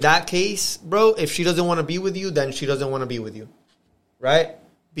 Mm-hmm. In that case, bro, if she doesn't want to be with you, then she doesn't want to be with you, right?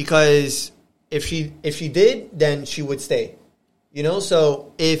 Because if she did, then she would stay, you know?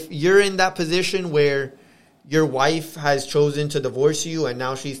 So if you're in that position where your wife has chosen to divorce you and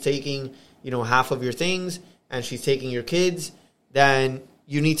now she's taking, you know, half of your things and she's taking your kids, then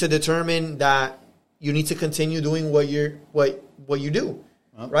you need to determine that you need to continue doing what you do,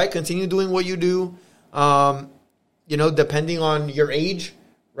 right? Continue doing what you do. You know, depending on your age,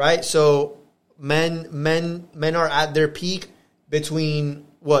 right? So men are at their peak between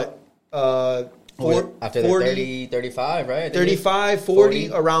what? After 40, 35, right? 35,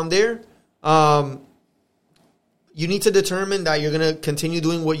 40, around there. You need to determine that you're going to continue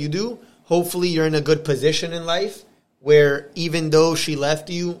doing what you do. Hopefully you're in a good position in life where even though she left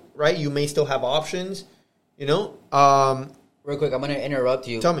you, right, you may still have options, you know? Real quick, I'm going to interrupt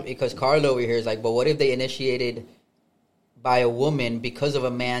you. Tell me. Because Carlo over here is like, but what if they initiated by a woman because of a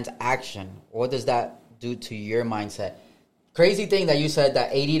man's action? What does that do to your mindset? Crazy thing that you said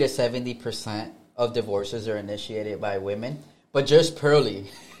that 80 to 70% of divorces are initiated by women. But just Pearly,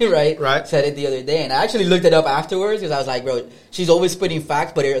 right? Said it the other day. And I actually looked it up afterwards because I was like, bro, she's always spitting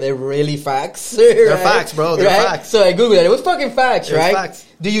facts, but they're really facts. Right? They're facts, bro. They're facts. So I Googled it. It was fucking facts, They're right? Facts.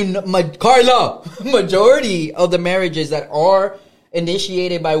 Do you know, Carla, majority of the marriages that are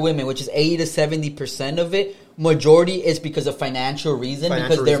initiated by women, which is 80 to 70% of it, majority is because of financial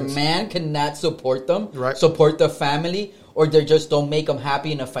reasons. Their man cannot support them, support the family, or they just don't make them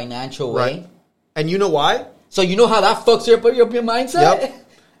happy in a financial way. Right. And you know why? So you know how that fucks up your mindset? Yep.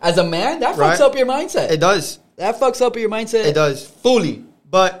 As a man, that fucks up your mindset. It does. That fucks up your mindset. It does. Fully.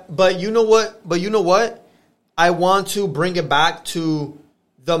 But you know what? I want to bring it back to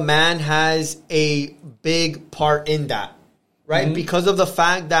the man has a big part in that. Right? Mm-hmm. Because of the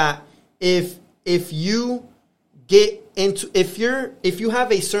fact that if you get into if you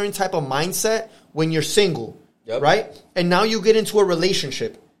have a certain type of mindset when you're single, Yep. right? And now you get into a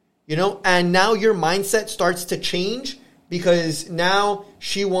relationship, you know, and now your mindset starts to change because now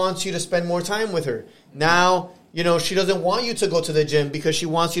she wants you to spend more time with her. Now, you know, she doesn't want you to go to the gym because she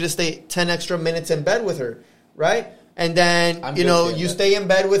wants you to stay 10 extra minutes in bed with her, right? And then, you know, you stay in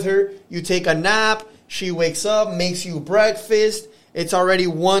bed with her, you take a nap, she wakes up, makes you breakfast. It's already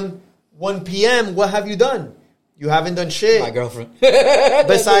 1 p.m. What have you done? You haven't done shit. My girlfriend.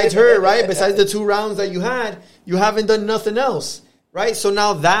 Besides her, right? Besides the 2 rounds that you had, you haven't done nothing else, right? So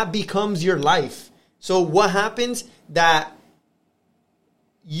now that becomes your life. So what happens that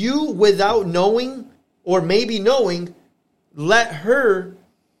you, without knowing or maybe knowing, let her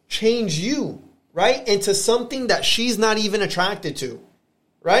change you, right? Into something that she's not even attracted to,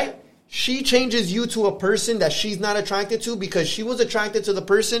 right? She changes you to a person that she's not attracted to because she was attracted to the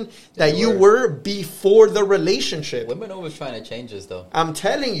person that you were before the relationship. Women always trying to change us, though. I'm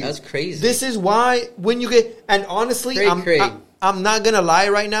telling you. That's crazy. This is why when you get... And honestly, I'm not going to lie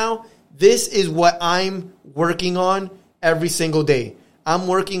right now. This is what I'm working on every single day. I'm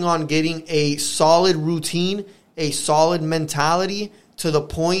working on getting a solid routine, a solid mentality to the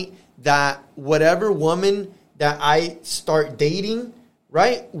point that whatever woman that I start dating,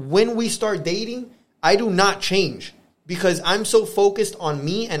 right? When we start dating, I do not change because I'm so focused on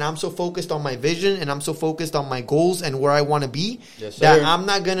me and I'm so focused on my vision and I'm so focused on my goals and where I want to be that I'm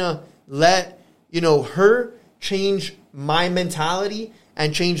not going to let, you know, her change my mentality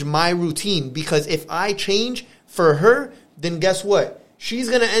and change my routine, because if I change for her, then guess what? She's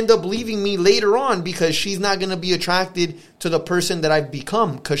going to end up leaving me later on because she's not going to be attracted to the person that I've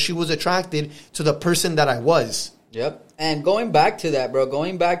become because she was attracted to the person that I was. Yep. And going back to that, bro,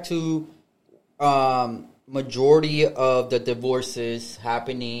 going back to majority of the divorces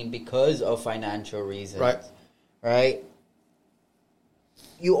happening because of financial reasons. Right. Right?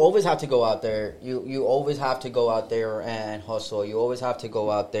 You always have to go out there. You always have to go out there and hustle. You always have to go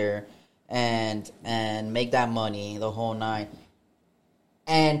out there and make that money, the whole nine.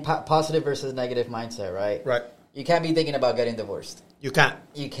 And positive versus negative mindset, right? Right. You can't be thinking about getting divorced. You can't.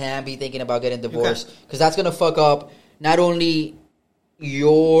 You can't be thinking about getting divorced because that's gonna fuck up not only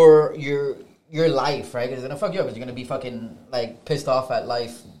your life, right? Because it's gonna fuck you up because you're gonna be fucking like pissed off at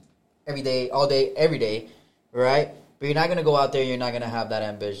life every day, all day, every day, right? But you're not gonna go out there. You're not gonna have that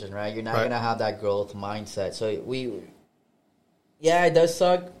ambition, right? You're not gonna have that growth mindset. So it does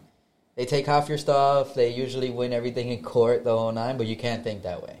suck. They take half your stuff. They usually win everything in court, the whole nine. But you can't think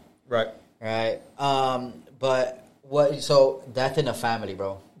that way, Right. right? But what? So death in a family,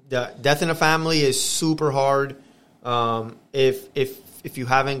 bro. Death in a family is super hard. If you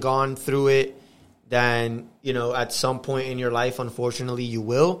haven't gone through it, then, you know, at some point in your life, unfortunately, you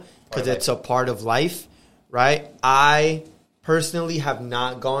will, because it's a part of life, right? I personally have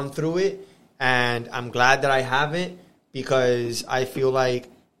not gone through it, and I'm glad that I haven't, because I feel like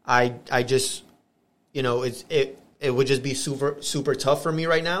I just, you know, it would just be super tough for me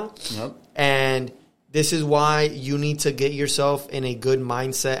right now. Yep. And this is why you need to get yourself in a good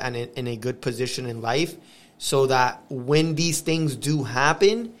mindset and in a good position in life, so that when these things do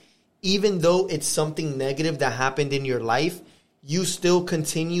happen, even though it's something negative that happened in your life, you still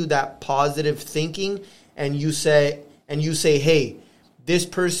continue that positive thinking, and you say, hey, this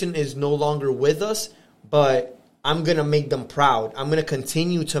person is no longer with us, but I'm going to make them proud. I'm going to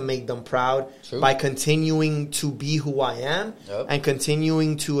continue to make them proud by continuing to be who I am and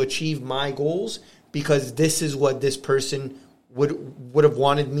continuing to achieve my goals, because this is what this person would have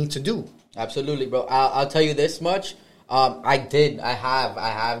wanted me to do. Absolutely, bro. I'll tell you this much. I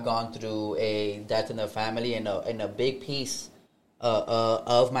have gone through a death in the family, and a big piece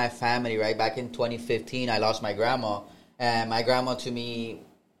of my family. Right back in 2015, I lost my grandma, and my grandma, to me,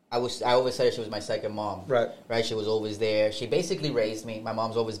 I always said she was my second mom. Right. She was always there. She basically raised me. My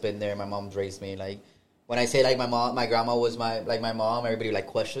mom's always been there. My mom's raised me. Like, when I say like my grandma was my mom, everybody like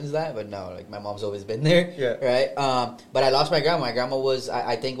questions that, but no, like my mom's always been there. Yeah. Right. But I lost my grandma. My grandma was,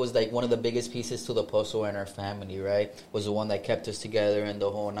 I think, was like one of the biggest pieces to the puzzle in our family. Right. Was the one that kept us together and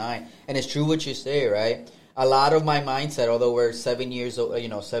the whole nine. And it's true what you say. Right. A lot of my mindset, although we're 7 years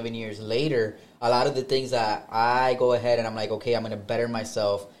later, a lot of the things that I go ahead and I'm like, okay, I'm gonna better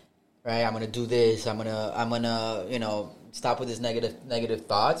myself. Right. I'm gonna do this. I'm gonna stop with this negative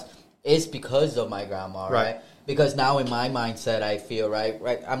thoughts. It's because of my grandma, right? Because now in my mindset, I feel right.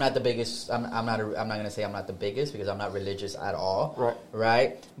 I'm not the biggest. I'm not gonna say I'm not the biggest, because I'm not religious at all,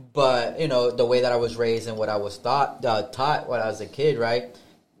 right? But the way that I was raised and what I was taught when I was a kid, right?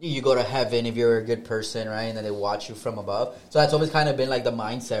 You go to heaven if you're a good person, right? And then they watch you from above. So that's always kind of been like the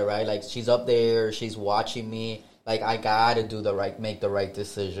mindset, right? Like, she's up there, she's watching me, Like, I gotta make the right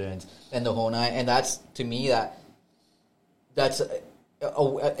decisions and the whole night. And that's, to me, that's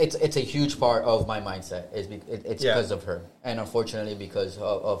it's a huge part of my mindset. It's because of her, and unfortunately because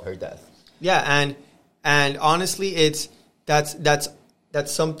of her death. Yeah, and honestly, that's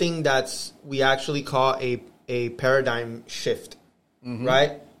something we actually call a paradigm shift,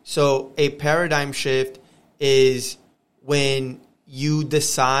 right? So a paradigm shift is when you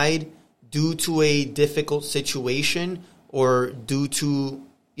decide, due to a difficult situation or due to,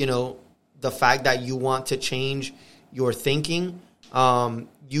 the fact that you want to change your thinking,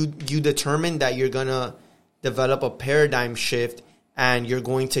 you determine that you're going to develop a paradigm shift and you're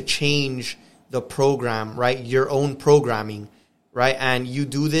going to change the program, right? Your own programming, right? And you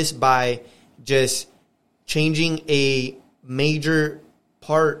do this by just changing a major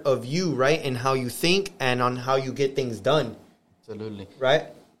part of you, right? And how you think and on how you get things done. Absolutely. Right?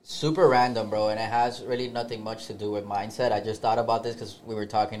 Super random, bro, and it has really nothing much to do with mindset. I just thought about this because we were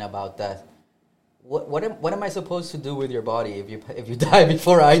talking about death. What am I supposed to do with your body if you die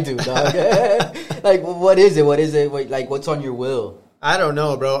before I do, dog? Like, what is it? What is it? Like, what's on your will? I don't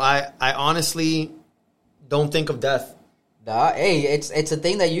know, bro. I honestly don't think of death. Hey, it's a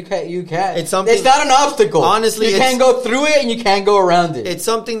thing that you can't. It's something. It's not an obstacle. Honestly, you can't go through it and you can't go around it. It's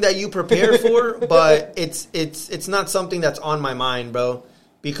something that you prepare for, but it's not something that's on my mind, bro.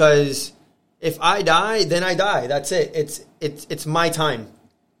 Because if I die, then I die. That's it. It's my time.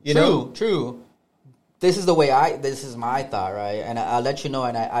 You know? True. This is my thought, right? And I'll let you know.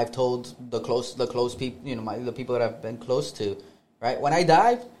 And I've told the close people, the people that I've been close to, right? When I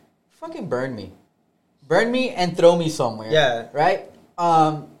die, fucking burn me and throw me somewhere. Yeah. Right.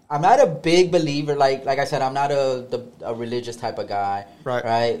 I'm not a big believer. Like I said, I'm not a religious type of guy. Right.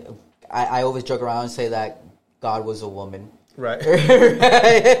 Right. I always joke around and say that God was a woman. Right.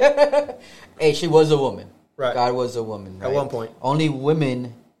 Hey, she was a woman. Right. God was a woman. Right? At one point. Only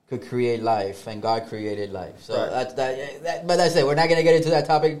women could create life, and God created life. So right. But that's it. We're not gonna get into that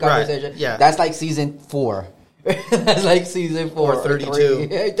topic of conversation. Right. Yeah. That's like season 4. That's like season 4 or 32.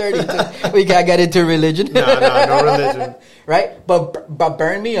 32. We can't get into religion. No religion. Right, but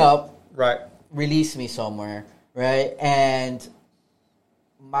burn me up. Right. Release me somewhere. Right, and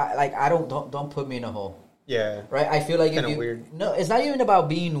I don't put me in a hole. Yeah. Right? I feel like kind of weird. No, it's not even about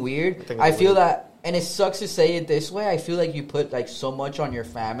being weird. I feel that, and it sucks to say it this way, I feel like you put like so much on your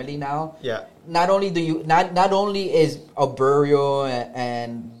family now. Yeah. Not only is a burial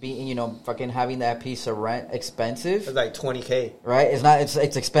and being, fucking having that piece of rent expensive. It's like $20,000. Right? It's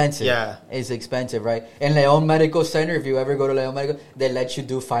expensive. Yeah. It's expensive, right? In Leon Medical Center, if you ever go to Leon Medical, they let you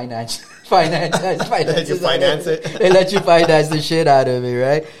do finance. They let you finance it. They let you finance the shit out of it,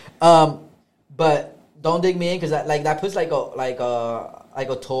 right? But don't dig me in, because that puts like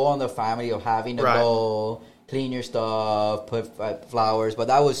a toll on the family of having to go clean your stuff, put flowers. But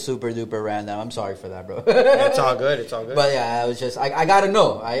that was super duper random. I'm sorry for that, bro. It's all good. But yeah, I was just I gotta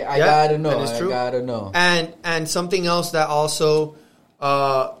know. I gotta know. That is true. I gotta know. And something else that also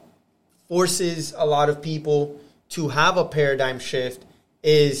forces a lot of people to have a paradigm shift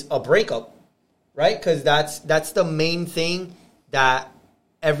is a breakup, right? Because that's the main thing that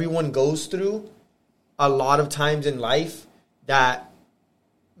everyone goes through a lot of times in life, that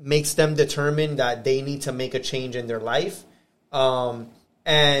makes them determine that they need to make a change in their life. And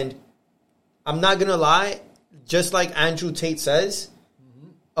I'm not going to lie, just like Andrew Tate says,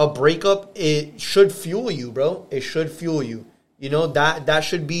 a breakup, it should fuel you, bro. It should fuel you. That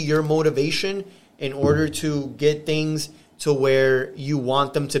should be your motivation in order to get things to where you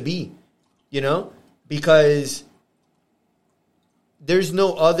want them to be, because there's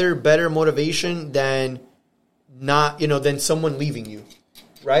no other better motivation than than someone leaving you,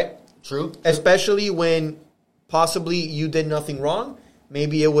 right? True. Especially when possibly you did nothing wrong.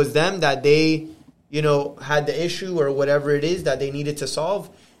 Maybe it was them that they, had the issue or whatever it is that they needed to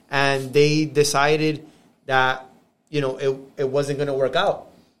solve, and they decided that, it wasn't going to work out.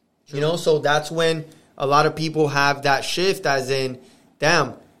 True. So that's when a lot of people have that shift, as in,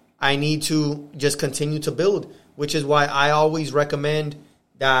 damn, I need to just continue to build. Which is why I always recommend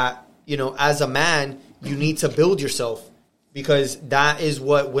that, as a man, you need to build yourself, because that is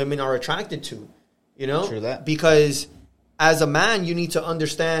what women are attracted to, True that. Because as a man, you need to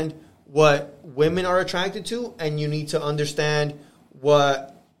understand what women are attracted to, and you need to understand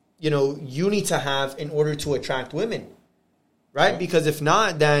what, you need to have in order to attract women, right? Because if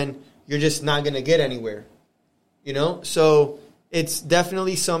not, then you're just not going to get anywhere, So it's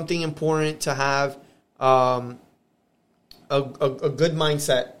definitely something important to have a good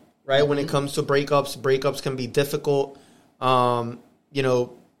mindset, right? When it comes to breakups can be difficult,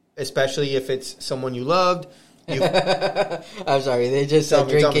 especially if it's someone you loved, I'm sorry. They just Tell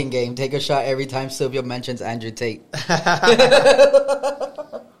said me, tell drinking me. game. Take a shot every time Silvio mentions Andrew Tate.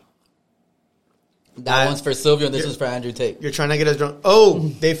 That one's for Silvio, and this is for Andrew Tate. You're trying to get us drunk. Oh,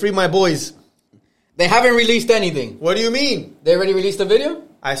 they freed my boys. They haven't released anything. What do you mean? They already released a video?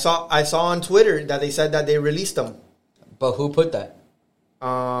 I saw on Twitter that they said that they released them. But who put that?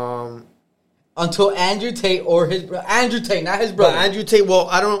 Until Andrew Tate or his brother. Andrew Tate, not his brother. But Andrew Tate, well,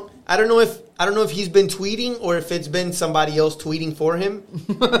 I don't know if he's been tweeting or if it's been somebody else tweeting for him.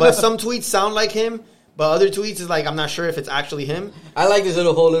 But some tweets sound like him, but other tweets is like I'm not sure if it's actually him. I like this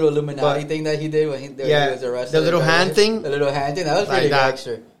whole little Illuminati thing that he did when he was arrested. The little hand thing. The little hand thing. That was Like pretty that.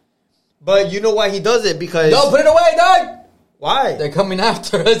 extra. But you know why he does it? Because No, put it away, dog! why? They're coming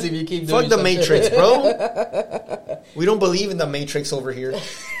after us if you keep doing Fuck the some Matrix, shit. bro. We don't believe in the Matrix over here.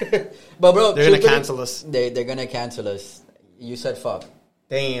 But bro, They're gonna truthfully, cancel us. They're gonna cancel us. You said fuck.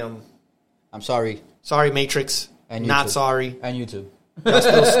 Damn. I'm sorry. Sorry, Matrix. And Not YouTube. sorry. And you too. That's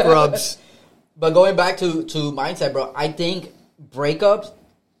those scrubs. But going back to mindset, bro, I think breakups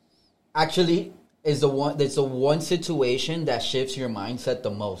actually is the one situation that shifts your mindset the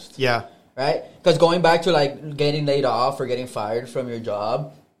most. Yeah. Right? Because going back to like getting laid off or getting fired from your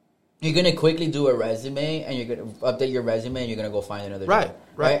job, you're gonna quickly do a resume and you're gonna update your resume and you're gonna go find another job.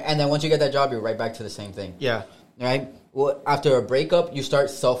 Right. And then once you get that job, you're right back to the same thing. Yeah. Right? Well, after a breakup, you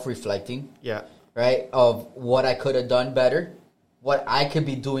start self-reflecting. Yeah. Right? Of what I could have done better, what I could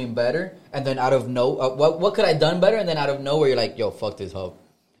be doing better, and then out of what could I done better, and then out of nowhere you're like, yo, fuck this hoe.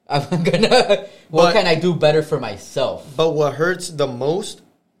 I'm gonna. What can I do better for myself? But what hurts the most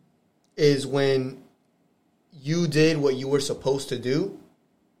is when you did what you were supposed to do,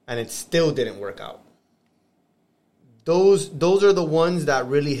 and it still didn't work out. Those are the ones that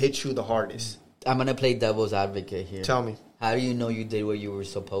really hit you the hardest. I'm gonna play devil's advocate here. Tell me. How do you know you did what you were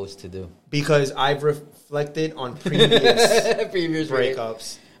supposed to do? Because I've reflected on previous Previous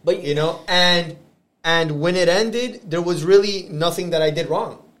breakups. But You know, and when it ended, there was really nothing that I did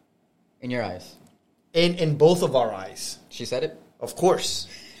wrong. in your eyes, In both of our eyes. she said it. Of course.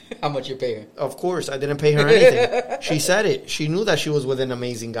 How much you pay her? Of course. I didn't pay her anything. She said it. She knew that she was with an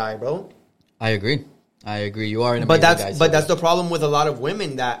amazing guy, bro. I agree. You are an amazing But guy. that's the problem with a lot of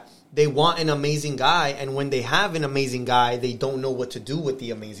women, that they want an amazing guy, and when they have an amazing guy, they don't know what to do with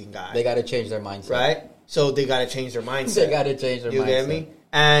the amazing guy. They got to change their mindset. Right? So they got to change their mindset. They got to change their mindset. You get me?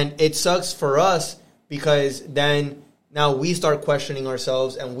 And it sucks for us because then now we start questioning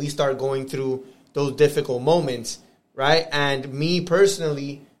ourselves and we start going through those difficult moments, right? And me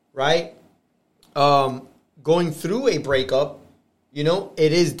personally, right, going through a breakup, you know,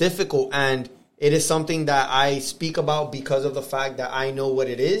 it is difficult, and it is something that I speak about because of the fact that I know what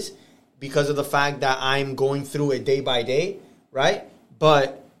it is, because of the fact that I'm going through it day by day, right?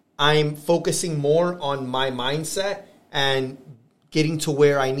 But I'm focusing more on my mindset and getting to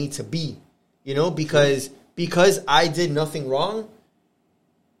where I need to be, you know, because I did nothing wrong,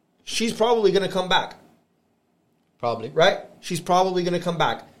 she's probably going to come back. Probably. Right? She's probably going to come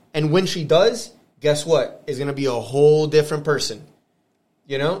back. And when she does, guess what? It's going to be a whole different person.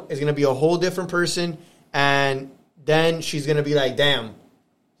 You know? It's going to be a whole different person. And then she's going to be like, damn,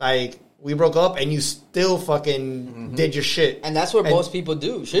 like, we broke up and you still fucking did your shit. And that's what most people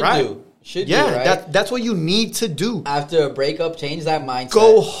do. Should do. Right? That's what you need to do. After a breakup, change that mindset.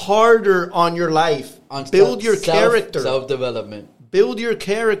 Go harder on your life. Build your character. Self-development. Build your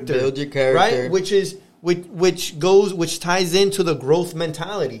character. Right? Which ties into the growth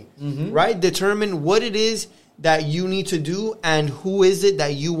mentality. Right? Determine what it is that you need to do and who is it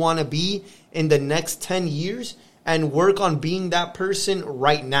that you want to be in the next 10 years, and work on being that person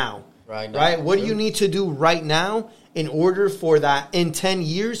right now. Right? What do you need to do right now in order for that in 10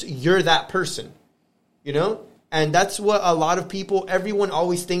 years, you're that person? You know? And that's what a lot of people, everyone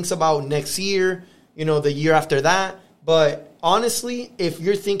always thinks about next year, you know, the year after that. But honestly, if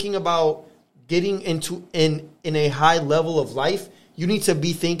you're thinking about getting into in a high level of life, you need to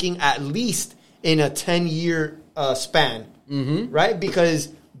be thinking at least in a 10-year span. Right? Because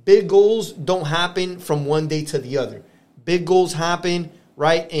big goals don't happen from one day to the other. Big goals happen,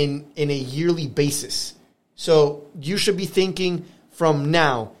 right, in a yearly basis. So you should be thinking from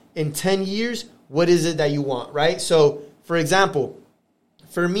now, in 10 years, what is it that you want, right? So, for example,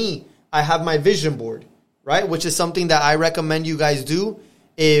 for me, I have my vision board, right, which is something that I recommend you guys do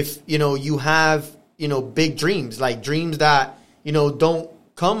if, you know, you have, you know, big dreams, like dreams that, you know, don't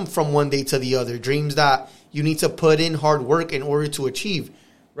come from one day to the other, dreams that you need to put in hard work in order to achieve,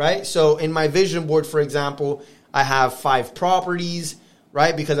 right? So in my vision board, for example, I have 5 properties,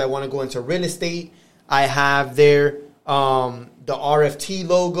 right? Because I want to go into real estate. I have there the RFT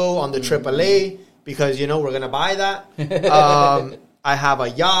logo on the AAA. because, you know, we're going to buy that. I have a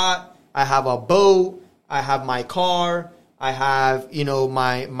yacht. I have a boat. I have my car. I have, you know,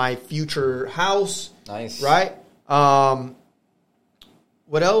 my future house. Nice. Right?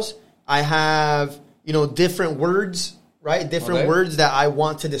 What else? I have, you know, different words, right? Different words that I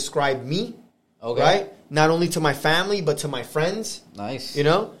want to describe me. Okay. Right? Not only to my family, but to my friends. Nice. You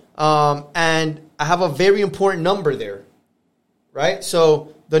know? And I have a very important number there. Right?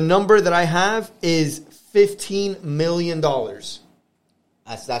 So the number that I have is $15 million.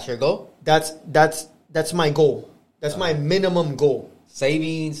 That's your goal? That's my goal. That's my minimum goal.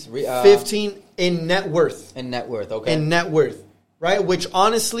 Savings. 15 in net worth. In net worth, okay. In net worth. Right? Which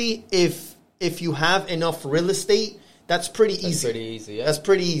honestly, if you have enough real estate, that's pretty easy. That's pretty easy, yeah. That's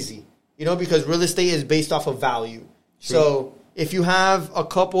pretty easy. You know, because real estate is based off of value. True. So if you have a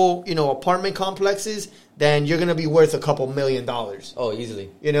couple, you know, apartment complexes, then you're going to be worth a couple $1 million. Oh,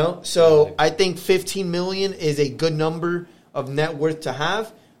 easily. You know? So Easily. I think 15 million is a good number of net worth to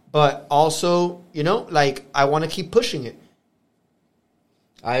have. But also, you know, like, I want to keep pushing it.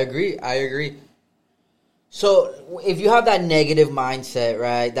 I agree. So if you have that negative mindset,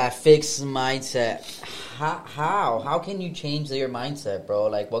 right, that fixed mindset, how can you change your mindset, bro?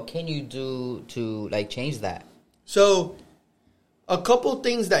 Like, what can you do to, like, change that? So a couple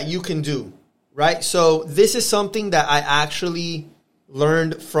things that you can do, right? So this is something that I actually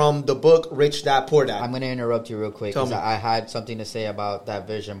learned from the book Rich Dad Poor Dad. I'm going to interrupt you real quick Tell because me. I had something to say about that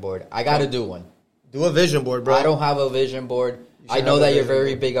vision board. I got to do one. Do a vision board, bro. I don't have a vision board. I should know have a that you're vision very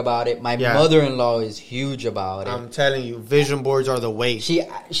board. big about it. My Yeah. mother-in-law is huge about it. I'm telling you, vision boards are the way.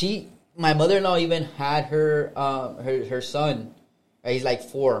 My mother-in-law even had her son. He's like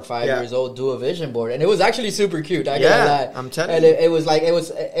 4 or 5 Yeah. years old. Do a vision board, and it was actually super cute. I Yeah, got that. I'm telling and you. it was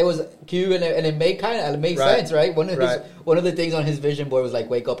cute, and it made Right. sense, right? One of the things on his vision board was like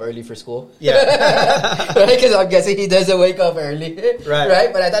wake up early for school. Yeah. Because I'm guessing he doesn't wake up early, Right.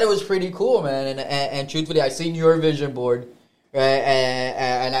 Right? But I thought it was pretty cool, man. And truthfully, I seen your vision board, right?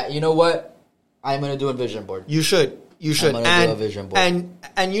 And you know what? I'm gonna do a vision board. You should. I'm gonna do a vision board.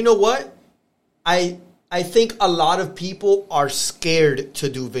 And you know what? I think a lot of people are scared to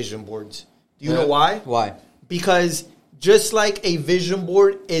do vision boards. Do you know why? Why? Because just like a vision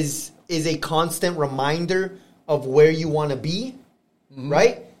board is a constant reminder of where you want to be,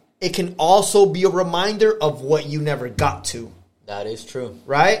 right? It can also be a reminder of what you never got to. That is true.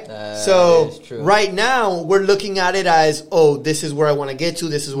 Right? That So is true. right now we're looking at it as, oh, this is where I want to get to.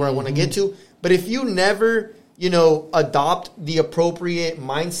 This is where I want to get to. But if you never, you know, adopt the appropriate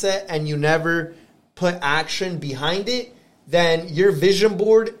mindset and you never put action behind it, then your vision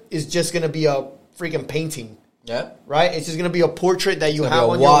board is just going to be a freaking painting. Yeah. Right? It's just going to be a portrait that you It's have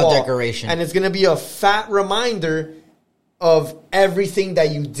gonna on be a your wall wall. decoration. And it's going to be a fat reminder of everything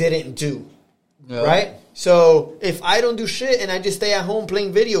that you didn't do. Yeah. Right? So if I don't do shit and I just stay at home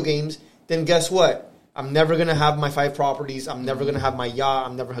playing video games, then guess what? I'm never going to have my 5 properties. I'm never going to have my yacht.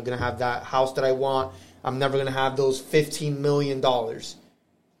 I'm never going to have that house that I want. I'm never going to have those $15 million.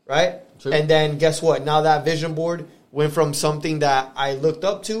 Right? True. And then guess what? Now that vision board went from something that I looked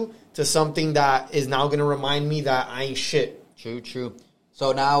up to something that is now going to remind me that I ain't shit. True.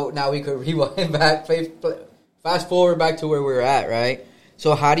 So now we could rewind back, fast forward back to where we're at, right?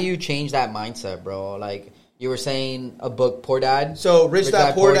 So how do you change that mindset, bro? Like you were saying, a book, Poor Dad. So Rich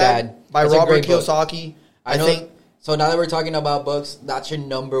Dad Poor Dad by That's a Robert great book. Kiyosaki. I know. think So now that we're talking about books, that's your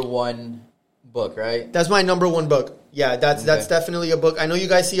number one book, right? that's my number one book. Yeah, that's definitely a book. I know you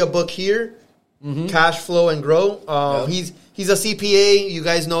guys see a book here, Cash Flow and Grow. Yep. He's a CPA. You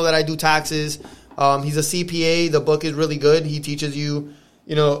guys know that I do taxes. He's a CPA. The book is really good. He teaches you,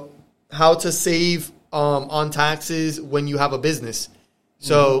 you know, how to save on taxes when you have a business.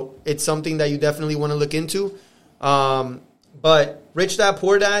 So it's something that you definitely want to look into. But Rich Dad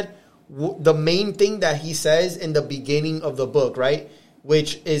Poor Dad, the main thing that he says in the beginning of the book, right,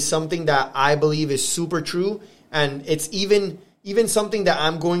 which is something that I believe is super true, and it's even something that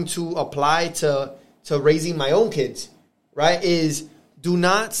I'm going to apply to raising my own kids, right, is do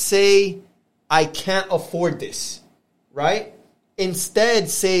not say, I can't afford this, right? Instead,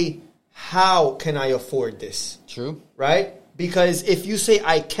 say, how can I afford this? True. Right? Because if you say,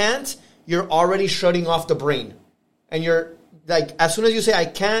 I can't, you're already shutting off the brain. And you're, like, as soon as you say, I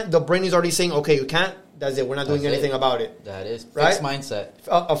can't, the brain is already saying, okay, you can't, that's it. We're not doing anything about it. That is fixed Right? mindset.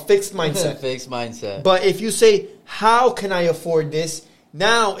 A fixed mindset. Fixed mindset. But if you say, how can I afford this?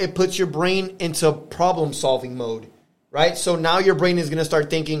 Now it puts your brain into problem solving mode, right? So now your brain is going to start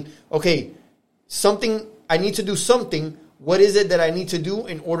thinking, okay, I need to do something. What is it that I need to do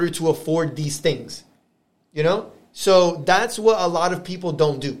in order to afford these things? You know? So that's what a lot of people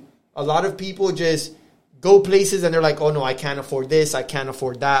don't do. A lot of people just go places and they're like, oh no, I can't afford this, I can't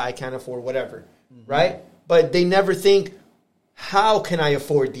afford that, I can't afford whatever, right? But they never think, how can I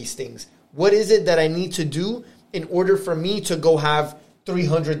afford these things? What is it that I need to do in order for me to go have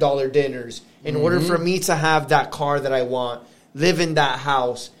 $300 dinners, in order for me to have that car that I want, live in that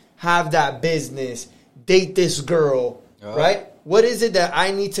house, have that business, date this girl, right? What is it that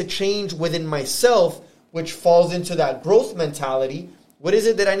I need to change within myself, which falls into that growth mentality? What is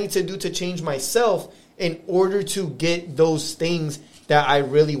it that I need to do to change myself in order to get those things that I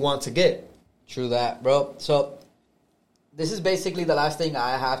really want to get? True that, bro. So this is basically the last thing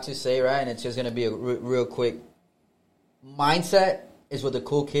I have to say, right? And it's just going to be a real quick. Mindset is what the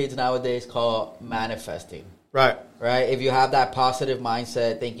cool kids nowadays call manifesting. Right. Right? If you have that positive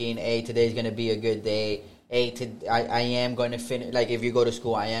mindset, thinking, hey, today's going to be a good day. Hey, I am going to finish. Like, if you go to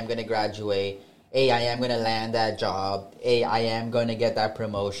school, I am going to graduate. Hey, I am going to land that job. Hey, I am going to get that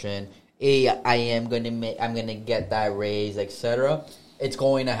promotion. Hey, I'm going to get that raise, etc. It's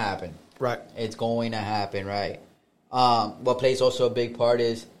going to happen. Right. It's going to happen, right? What plays also a big part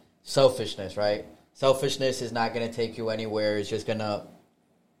is selfishness, right? Selfishness is not going to take you anywhere. It's just going to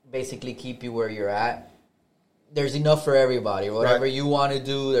basically keep you where you're at. There's enough for everybody. Whatever you want to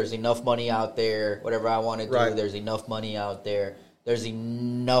do, there's enough money out there. Whatever I want to do, there's enough money out there. There's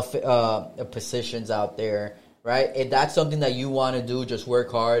enough positions out there, right? If that's something that you want to do, just work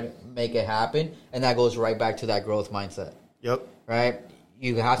hard, make it happen. And that goes right back to that growth mindset. Yep. Right?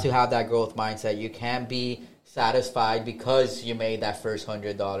 You have to have that growth mindset. You can't be satisfied because you made that first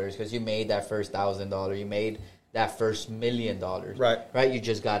 $100, because you made that first $1,000, you made that first $1 million. Right? You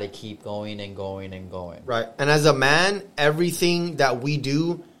just got to keep going and going and going. Right. And as a man, everything that we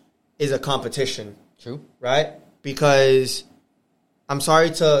do is a competition. True. Right? Because we're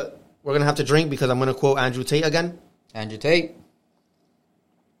going to have to drink because I'm going to quote Andrew Tate again. Andrew Tate.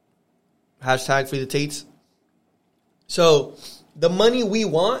 Hashtag free the Tates. So the money we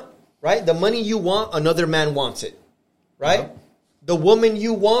want, right? The money you want, another man wants it. Right? Uh-huh. The woman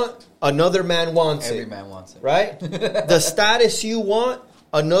you want, another man wants Every man wants it. Right? The status you want,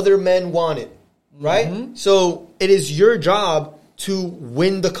 another man want it. Right? Mm-hmm. So it is your job to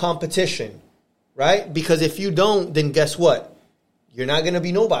win the competition. Right? Because if you don't, then guess what? You're not going to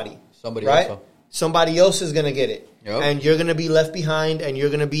be nobody. Somebody else is going to get it. Yep. And you're going to be left behind, and you're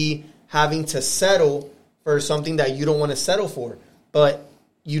going to be having to settle for something that you don't want to settle for. But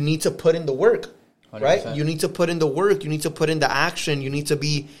you need to put in the work. 100%. Right? You need to put in the work. You need to put in the action. You need to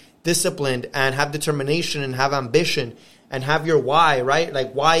be disciplined and have determination and have ambition and have your why, right?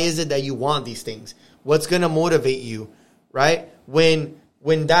 Like, why is it that you want these things? What's going to motivate you, right? When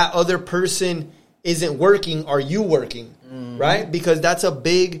that other person isn't working, are you working, right? Because that's a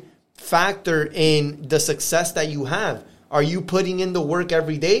big factor in the success that you have. Are you putting in the work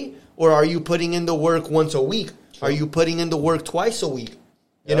every day, or are you putting in the work once a week? True. Are you putting in the work twice a week?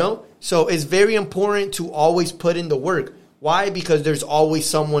 You know? So it's very important to always put in the work. Why? Because there's always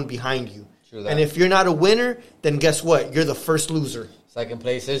someone behind you. And if you're not a winner, then guess what? You're the first loser. Second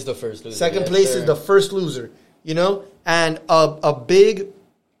place is the first loser. Second place is the first loser. You know? And a big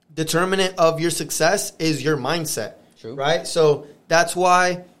determinant of your success is your mindset. True. Right? So that's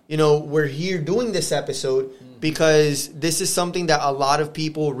why, we're here doing this episode, because this is something that a lot of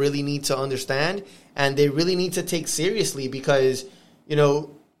people really need to understand, and they really need to take seriously, because,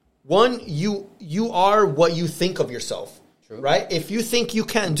 one, you are what you think of yourself. True. Right? If you think you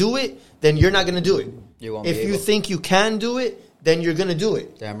can't do it, then you're not going to do it. If you think you can do it, then you're going to do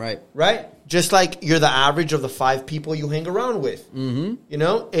it. Damn right. Right? Just like you're the average of the 5 people you hang around with.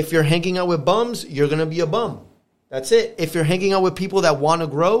 Mm-hmm. If you're hanging out with bums, you're going to be a bum. That's it. If you're hanging out with people that want to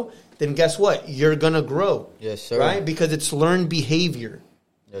grow, then guess what? You're going to grow. Yes, sir. Right? Because it's learned behavior.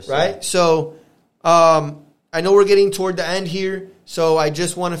 Yes, sir. Right? So, I know we're getting toward the end here, so I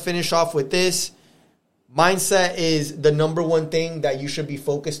just want to finish off with this. Mindset is the number one thing that you should be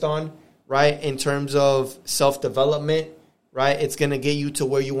focused on, right? In terms of self-development, right? It's going to get you to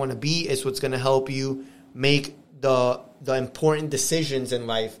where you want to be. It's what's going to help you make the important decisions in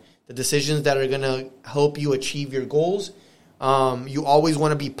life, the decisions that are going to help you achieve your goals. You always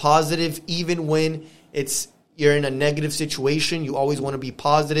want to be positive, even when you're in a negative situation. You always want to be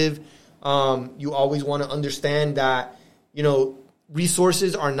positive. You always want to understand that,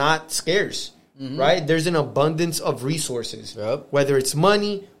 resources are not scarce, right? There's an abundance of resources, whether it's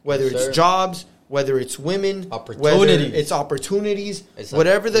money, whether it's jobs, whether it's women, whether it's opportunities, it's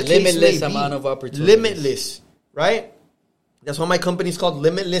whatever the case may be. Limitless amount of opportunities. Limitless, right? That's why my company's called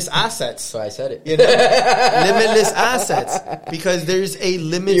Limitless Assets. So I said it. You know? Limitless assets. Because there's a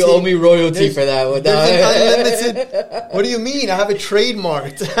limited... You owe me royalty for that. There's an unlimited... What do you mean? I have it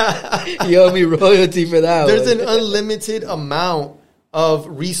trademarked. You owe me royalty for that. There's an unlimited amount of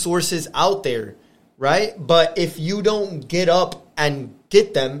resources out there, right? But if you don't get up and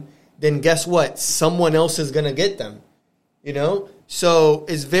get them, then guess what? Someone else is going to get them, you know? So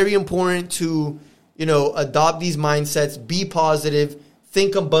it's very important to... adopt these mindsets, be positive,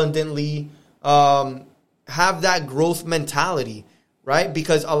 think abundantly, have that growth mentality, right?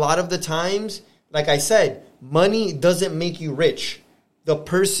 Because a lot of the times, like I said, money doesn't make you rich. The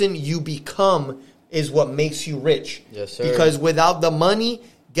person you become is what makes you rich. Yes, sir. Because without the money,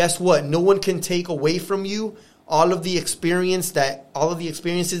 guess what? No one can take away from you all of the experiences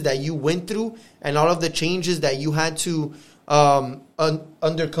that you went through and all of the changes that you had to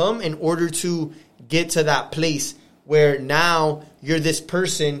undercome in order to get to that place where now you're this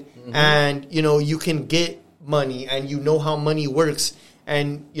person and, you can get money and you know how money works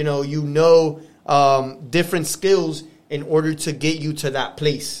and, different skills in order to get you to that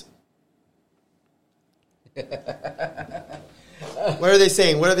place. What are they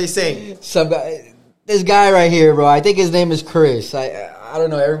saying? This guy right here, bro, I think his name is Chris. I don't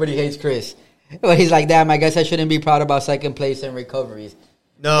know. Everybody hates Chris. But he's like, damn, I guess I shouldn't be proud about second place in recoveries.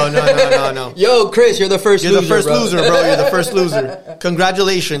 No. Yo, Chris, you're the first loser, You're the first bro. loser, bro. You're the first loser.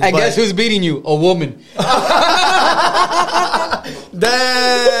 Congratulations. And guess who's beating you? A woman.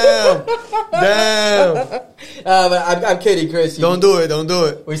 Damn. But I'm kidding, Chris. Don't do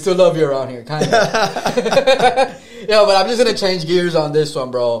it. We still love you around here, kind of. Yo, but I'm just going to change gears on this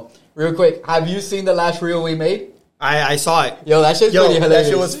one, bro. Real quick. Have you seen the last reel we made? I saw it. Yo, that shit's pretty hilarious.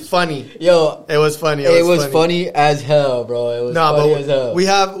 That shit was funny. Yo, it was funny. It was funny as hell, bro. It was funny as hell.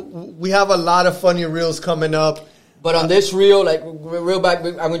 We have a lot of funny reels coming up. But on this reel, like real back,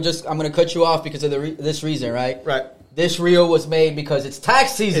 I'm gonna cut you off because of this reason, right? Right. This reel was made because it's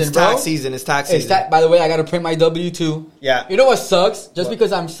tax season, bro. It's tax season. By the way, I gotta print my W-2. Yeah. You know what sucks? Just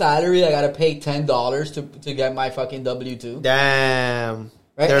because I'm salary, I gotta pay $10 to get my fucking W-2. Damn.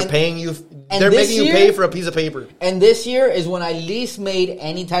 Right? They're paying you. They're making you pay for a piece of paper. And this year is when I least made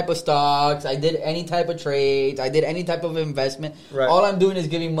any type of stocks. I did any type of trades. I did any type of investment. Right. All I'm doing is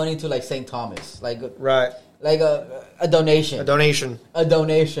giving money to like St. Thomas, like a donation. A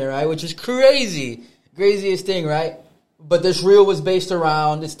donation, right? Which is craziest thing, right? But this reel was based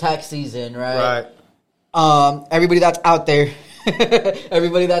around it's tax season, right? Right. Everybody that's out there. They're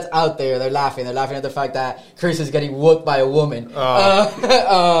laughing at the fact that Chris is getting whooped by a woman.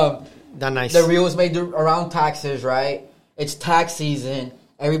 That nice. The reel was made around taxes, right? It's tax season.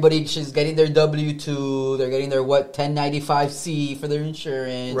 Everybody is getting their W-2. They're getting their 1095-C for their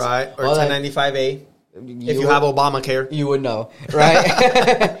insurance, right? Or 1095-A if you have Obamacare. You would know, right?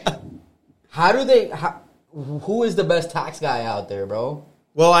 Who is the best tax guy out there, bro?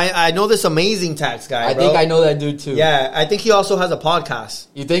 Well, I know this amazing tax guy, I think I know that dude, too. Yeah, I think he also has a podcast.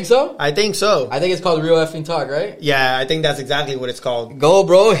 You think so? I think so. I think it's called Real Effing Talk, right? Yeah, I think that's exactly what it's called. Go,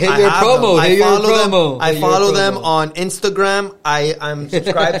 bro. Hit your promo. I follow them on Instagram. I'm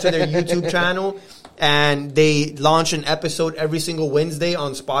subscribed to their YouTube channel. And they launch an episode every single Wednesday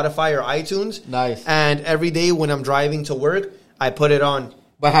on Spotify or iTunes. Nice. And every day when I'm driving to work, I put it on.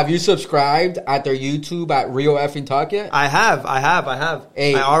 But have you subscribed at their YouTube at Real Effing Talk yet? I have.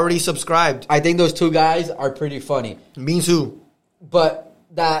 Hey, I already subscribed. I think those two guys are pretty funny. Me too. But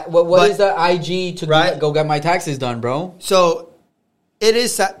what is the IG to go get my taxes done, bro? So it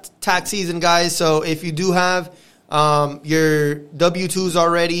is tax season, guys. So if you do have your W-2s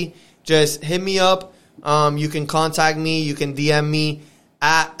already, just hit me up. You can contact me. You can DM me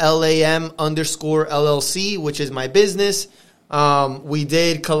at LAM_LLC, which is my business. We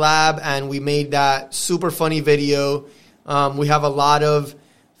did collab and we made that super funny video. We have a lot of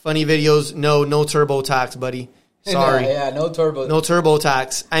funny videos. No TurboTax, buddy. Sorry. No turbo. No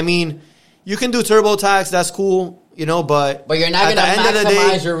TurboTax. I mean, you can do TurboTax. That's cool, but you're not going to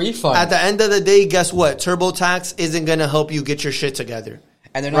maximize your refund. At the end of the day, guess what? TurboTax isn't going to help you get your shit together.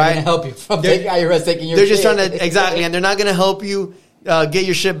 And they're not going to help you from IRS taking your shit. They're just trying to, exactly, and they're not going to help you get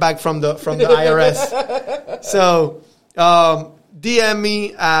your shit back from the IRS. So, DM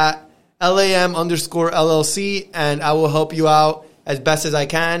me at LAM_LLC and I will help you out as best as I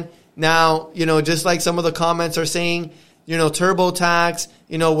can. Now, just like some of the comments are saying, TurboTax,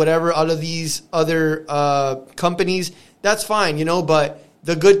 whatever, all of these other companies, that's fine, but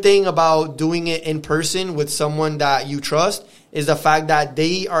the good thing about doing it in person with someone that you trust is the fact that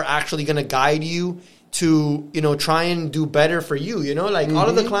they are actually going to guide you to, try and do better for you, All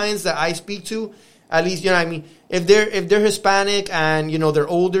of the clients that I speak to, at least, you know what I mean? If they're Hispanic and, you know, they're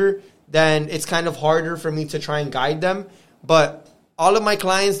older, then it's kind of harder for me to try and guide them. But all of my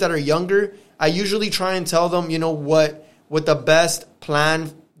clients that are younger, I usually try and tell them, you know, what the best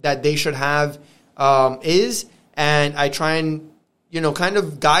plan that they should have is. And I try and, you know, kind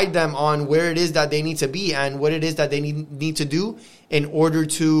of guide them on where it is that they need to be and what it is that they need to do in order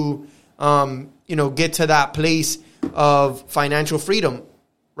to, you know, get to that place of financial freedom,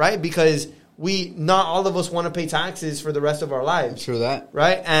 right? Because not all of us want to pay taxes for the rest of our lives. True that.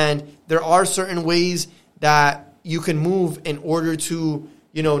 Right? And there are certain ways that you can move in order to,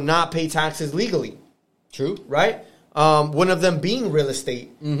 you know, not pay taxes legally. True. Right? One of them being real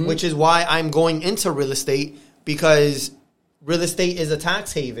estate, which is why I'm going into real estate, because real estate is a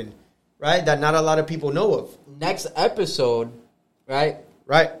tax haven, right? That not a lot of people know of. Next episode, right?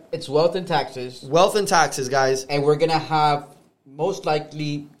 Right. It's wealth and taxes. Wealth and taxes, guys. And we're going to have most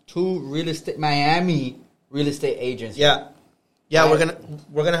likely 2 Miami real estate agents. Yeah. Yeah, right.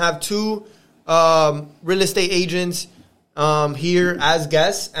 we're gonna have 2 real estate agents here as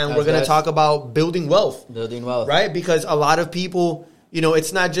guests, and we're going to talk about building wealth. Building wealth. Right? Because a lot of people, you know,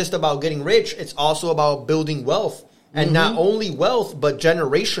 it's not just about getting rich, it's also about building wealth. And not only wealth, but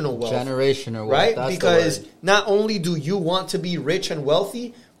generational wealth. Generational wealth. Right? That's because not only do you want to be rich and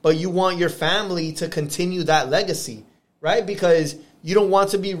wealthy, but you want your family to continue that legacy. Right? Because you don't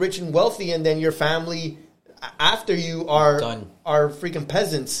want to be rich and wealthy and then your family after you are freaking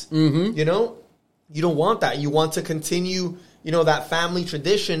peasants. You know? You don't want that. You want to continue, you know, that family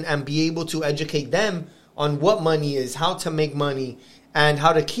tradition and be able to educate them on what money is, how to make money, and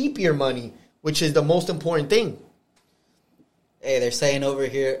how to keep your money, which is the most important thing. Hey, they're saying over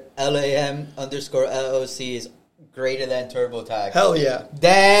here, LAM_LOC is greater than TurboTax. Hell yeah.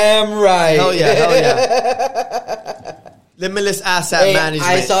 Damn right. Hell yeah, hell yeah. Limitless asset management.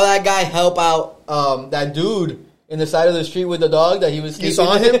 I saw that guy help out that dude in the side of the street with the dog that he was sleeping. You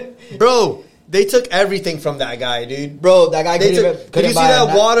saw him? Bro, they took everything from that guy, dude. Bro, that guy Did you see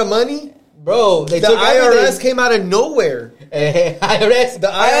that wad of money? Bro, the IRS came out of nowhere. IRS. The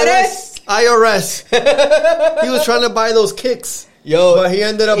IRS. He was trying to buy those kicks. Yo, but he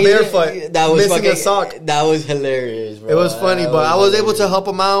ended up barefoot, missing a sock. That was hilarious, bro. It was funny, but I was able to help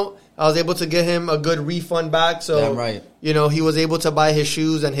him out. I was able to get him a good refund back. So, damn right. You know, he was able to buy his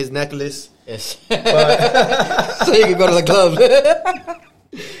shoes and his necklace. Yes. So he could go to the club.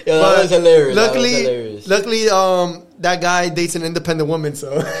 Yo, that was hilarious. Luckily, that guy dates an independent woman,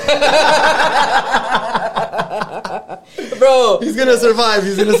 so. Bro. He's going to survive.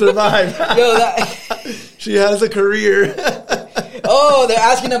 Yo, she has a career. Oh, they're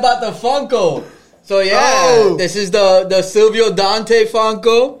asking about the Funko. So, yeah, This is the Silvio Dante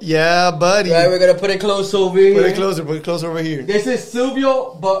Funko. Yeah, buddy. Right, we're going to put it close over here. Put it closer over here. This is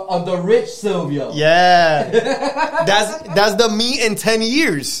Silvio, but of the rich Silvio. Yeah. That's the me in 10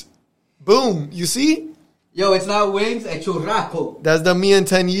 years. Boom. You see? Yo, it's not wings, it's churrasco. That's the me in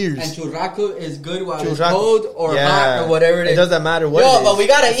 10 years. And churrasco is good while it's cold or hot or whatever it is. It doesn't matter what it is. Yo, but we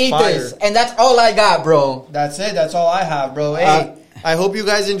got to eat this. And that's all I got, bro. That's it. That's all I have, bro. Hey. I hope you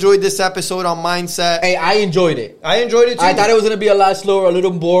guys enjoyed this episode on Mindset. Hey, I enjoyed it. I enjoyed it too. I thought it was going to be a lot slower, a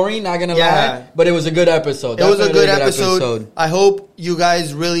little boring, not going to lie. But it was a good episode. It was a good episode. I hope you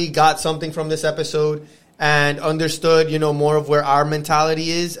guys really got something from this episode and understood, you know, more of where our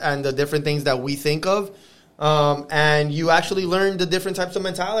mentality is and the different things that we think of. And you actually learned the different types of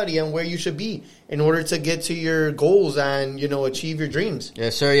mentality and where you should be in order to get to your goals and, you know, achieve your dreams.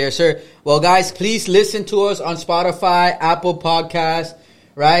 Yes, sir. Yes, sir. Well, guys, please listen to us on Spotify, Apple Podcasts,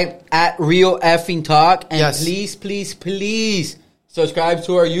 right? At Real Effing Talk. And please subscribe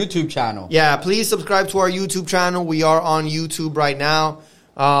to our YouTube channel. Yeah, please subscribe to our YouTube channel. We are on YouTube right now.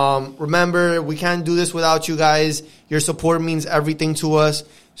 Remember, we can't do this without you guys. Your support means everything to us.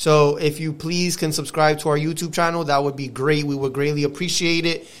 So if you please can subscribe to our YouTube channel, that would be great. We would greatly appreciate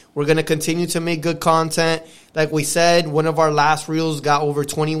it. We're going to continue to make good content. Like we said, one of our last reels got over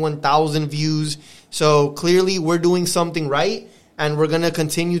 21,000 views. So clearly we're doing something right, and we're going to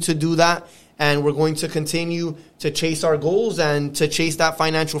continue to do that. And we're going to continue to chase our goals and to chase that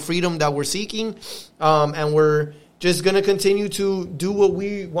financial freedom that we're seeking. And we're just going to continue to do what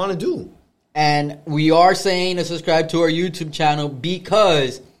we want to do. And we are saying to subscribe to our YouTube channel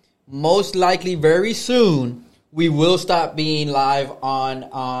because most likely very soon we will stop being live on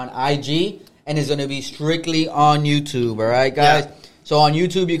IG and it's going to be strictly on YouTube. All right, guys? Yeah. So on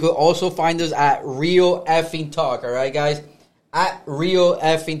YouTube, you could also find us at Real Effing Talk. All right, guys? At Real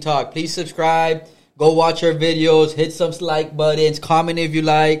Effing Talk. Please subscribe. Go watch our videos. Hit some like buttons. Comment if you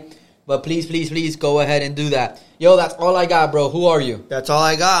like. But please go ahead and do that. Yo, that's all I got, bro. Who are you? That's all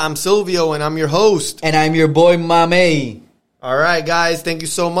I got. I'm Silvio, and I'm your host. And I'm your boy, Mame. All right, guys. Thank you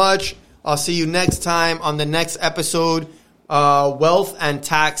so much. I'll see you next time on the next episode, Wealth and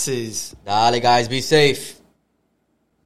Taxes. Dale, guys. Be safe.